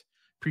Reyes,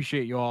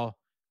 appreciate you all.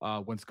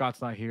 When Scott's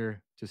not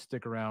here, to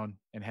stick around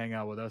and hang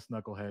out with us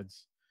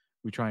knuckleheads.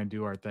 We try and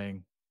do our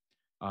thing.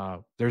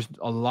 There's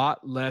a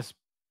lot less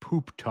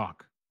poop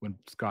talk when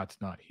Scott's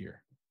not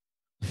here,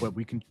 but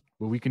we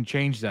can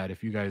change that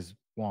if you guys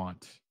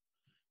want,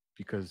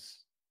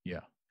 because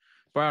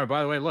by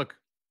the way, look,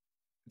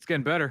 it's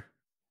getting better.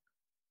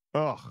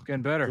 It's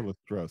getting better. Still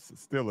looks gross. It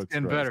still looks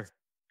getting gross.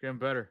 Getting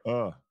better.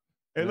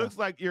 It looks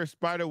like your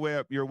spider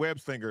web, your web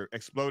slinger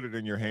exploded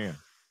in your hand.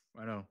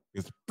 I know.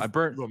 I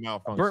burnt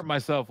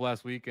myself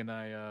last week, and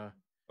I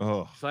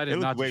decided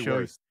not to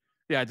show.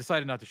 I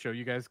decided not to show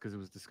you guys because it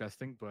was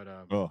disgusting. But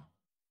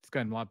it's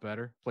gotten a lot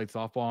better. Played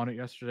softball on it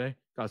yesterday.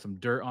 Got some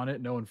dirt on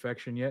it. No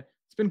infection yet.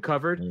 It's been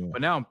covered,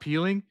 but now I'm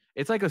peeling.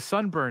 It's like a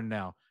sunburn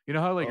now. You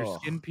know how your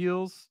skin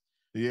peels?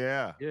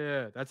 Yeah.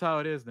 Yeah, that's how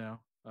it is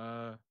now.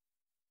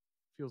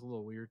 Feels a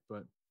little weird,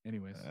 but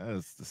anyways.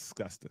 That's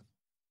disgusting.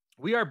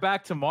 We are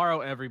back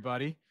tomorrow,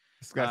 everybody.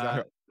 This guy's out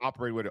here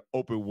operating with an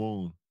open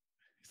wound.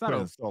 It's not a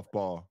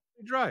softball.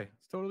 Dry.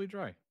 It's totally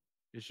dry.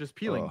 It's just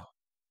peeling.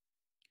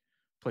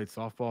 Played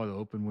softball with an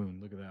open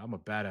wound. Look at that. I'm a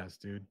badass,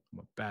 dude. I'm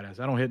a badass.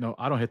 I don't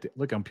hit the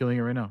look, I'm peeling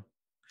it right now.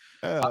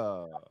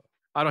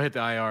 I don't hit the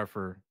IR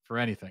for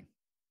anything.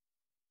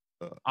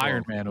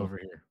 Iron Man over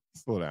here.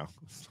 Slow down.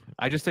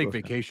 I just take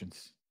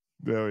vacations.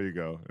 There you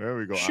go. There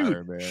we go. Shoot,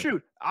 Iron Man.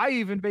 shoot. I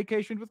even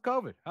vacationed with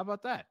COVID. How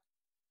about that?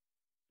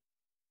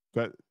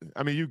 But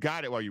I mean, you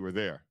got it while you were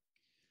there.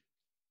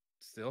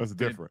 Still, that's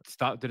different.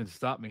 Didn't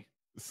stop me.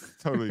 It's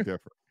totally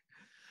different.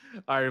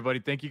 All right, everybody.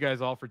 Thank you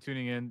guys all for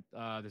tuning in.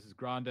 This is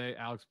Grande,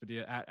 Alex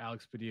Padilla at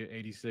Alex Padilla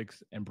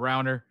 86, and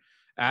Browner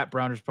at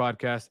Browner's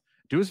Podcast.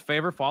 Do us a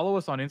favor, follow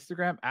us on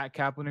Instagram at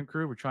Kaplan and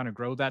Crew. We're trying to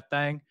grow that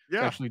thing. Yeah,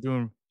 it's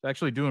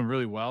actually doing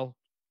really well,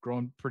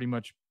 growing pretty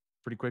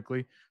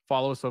quickly.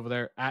 Follow us over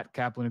there at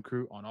Kaplan and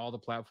Crew on all the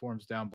platforms down below.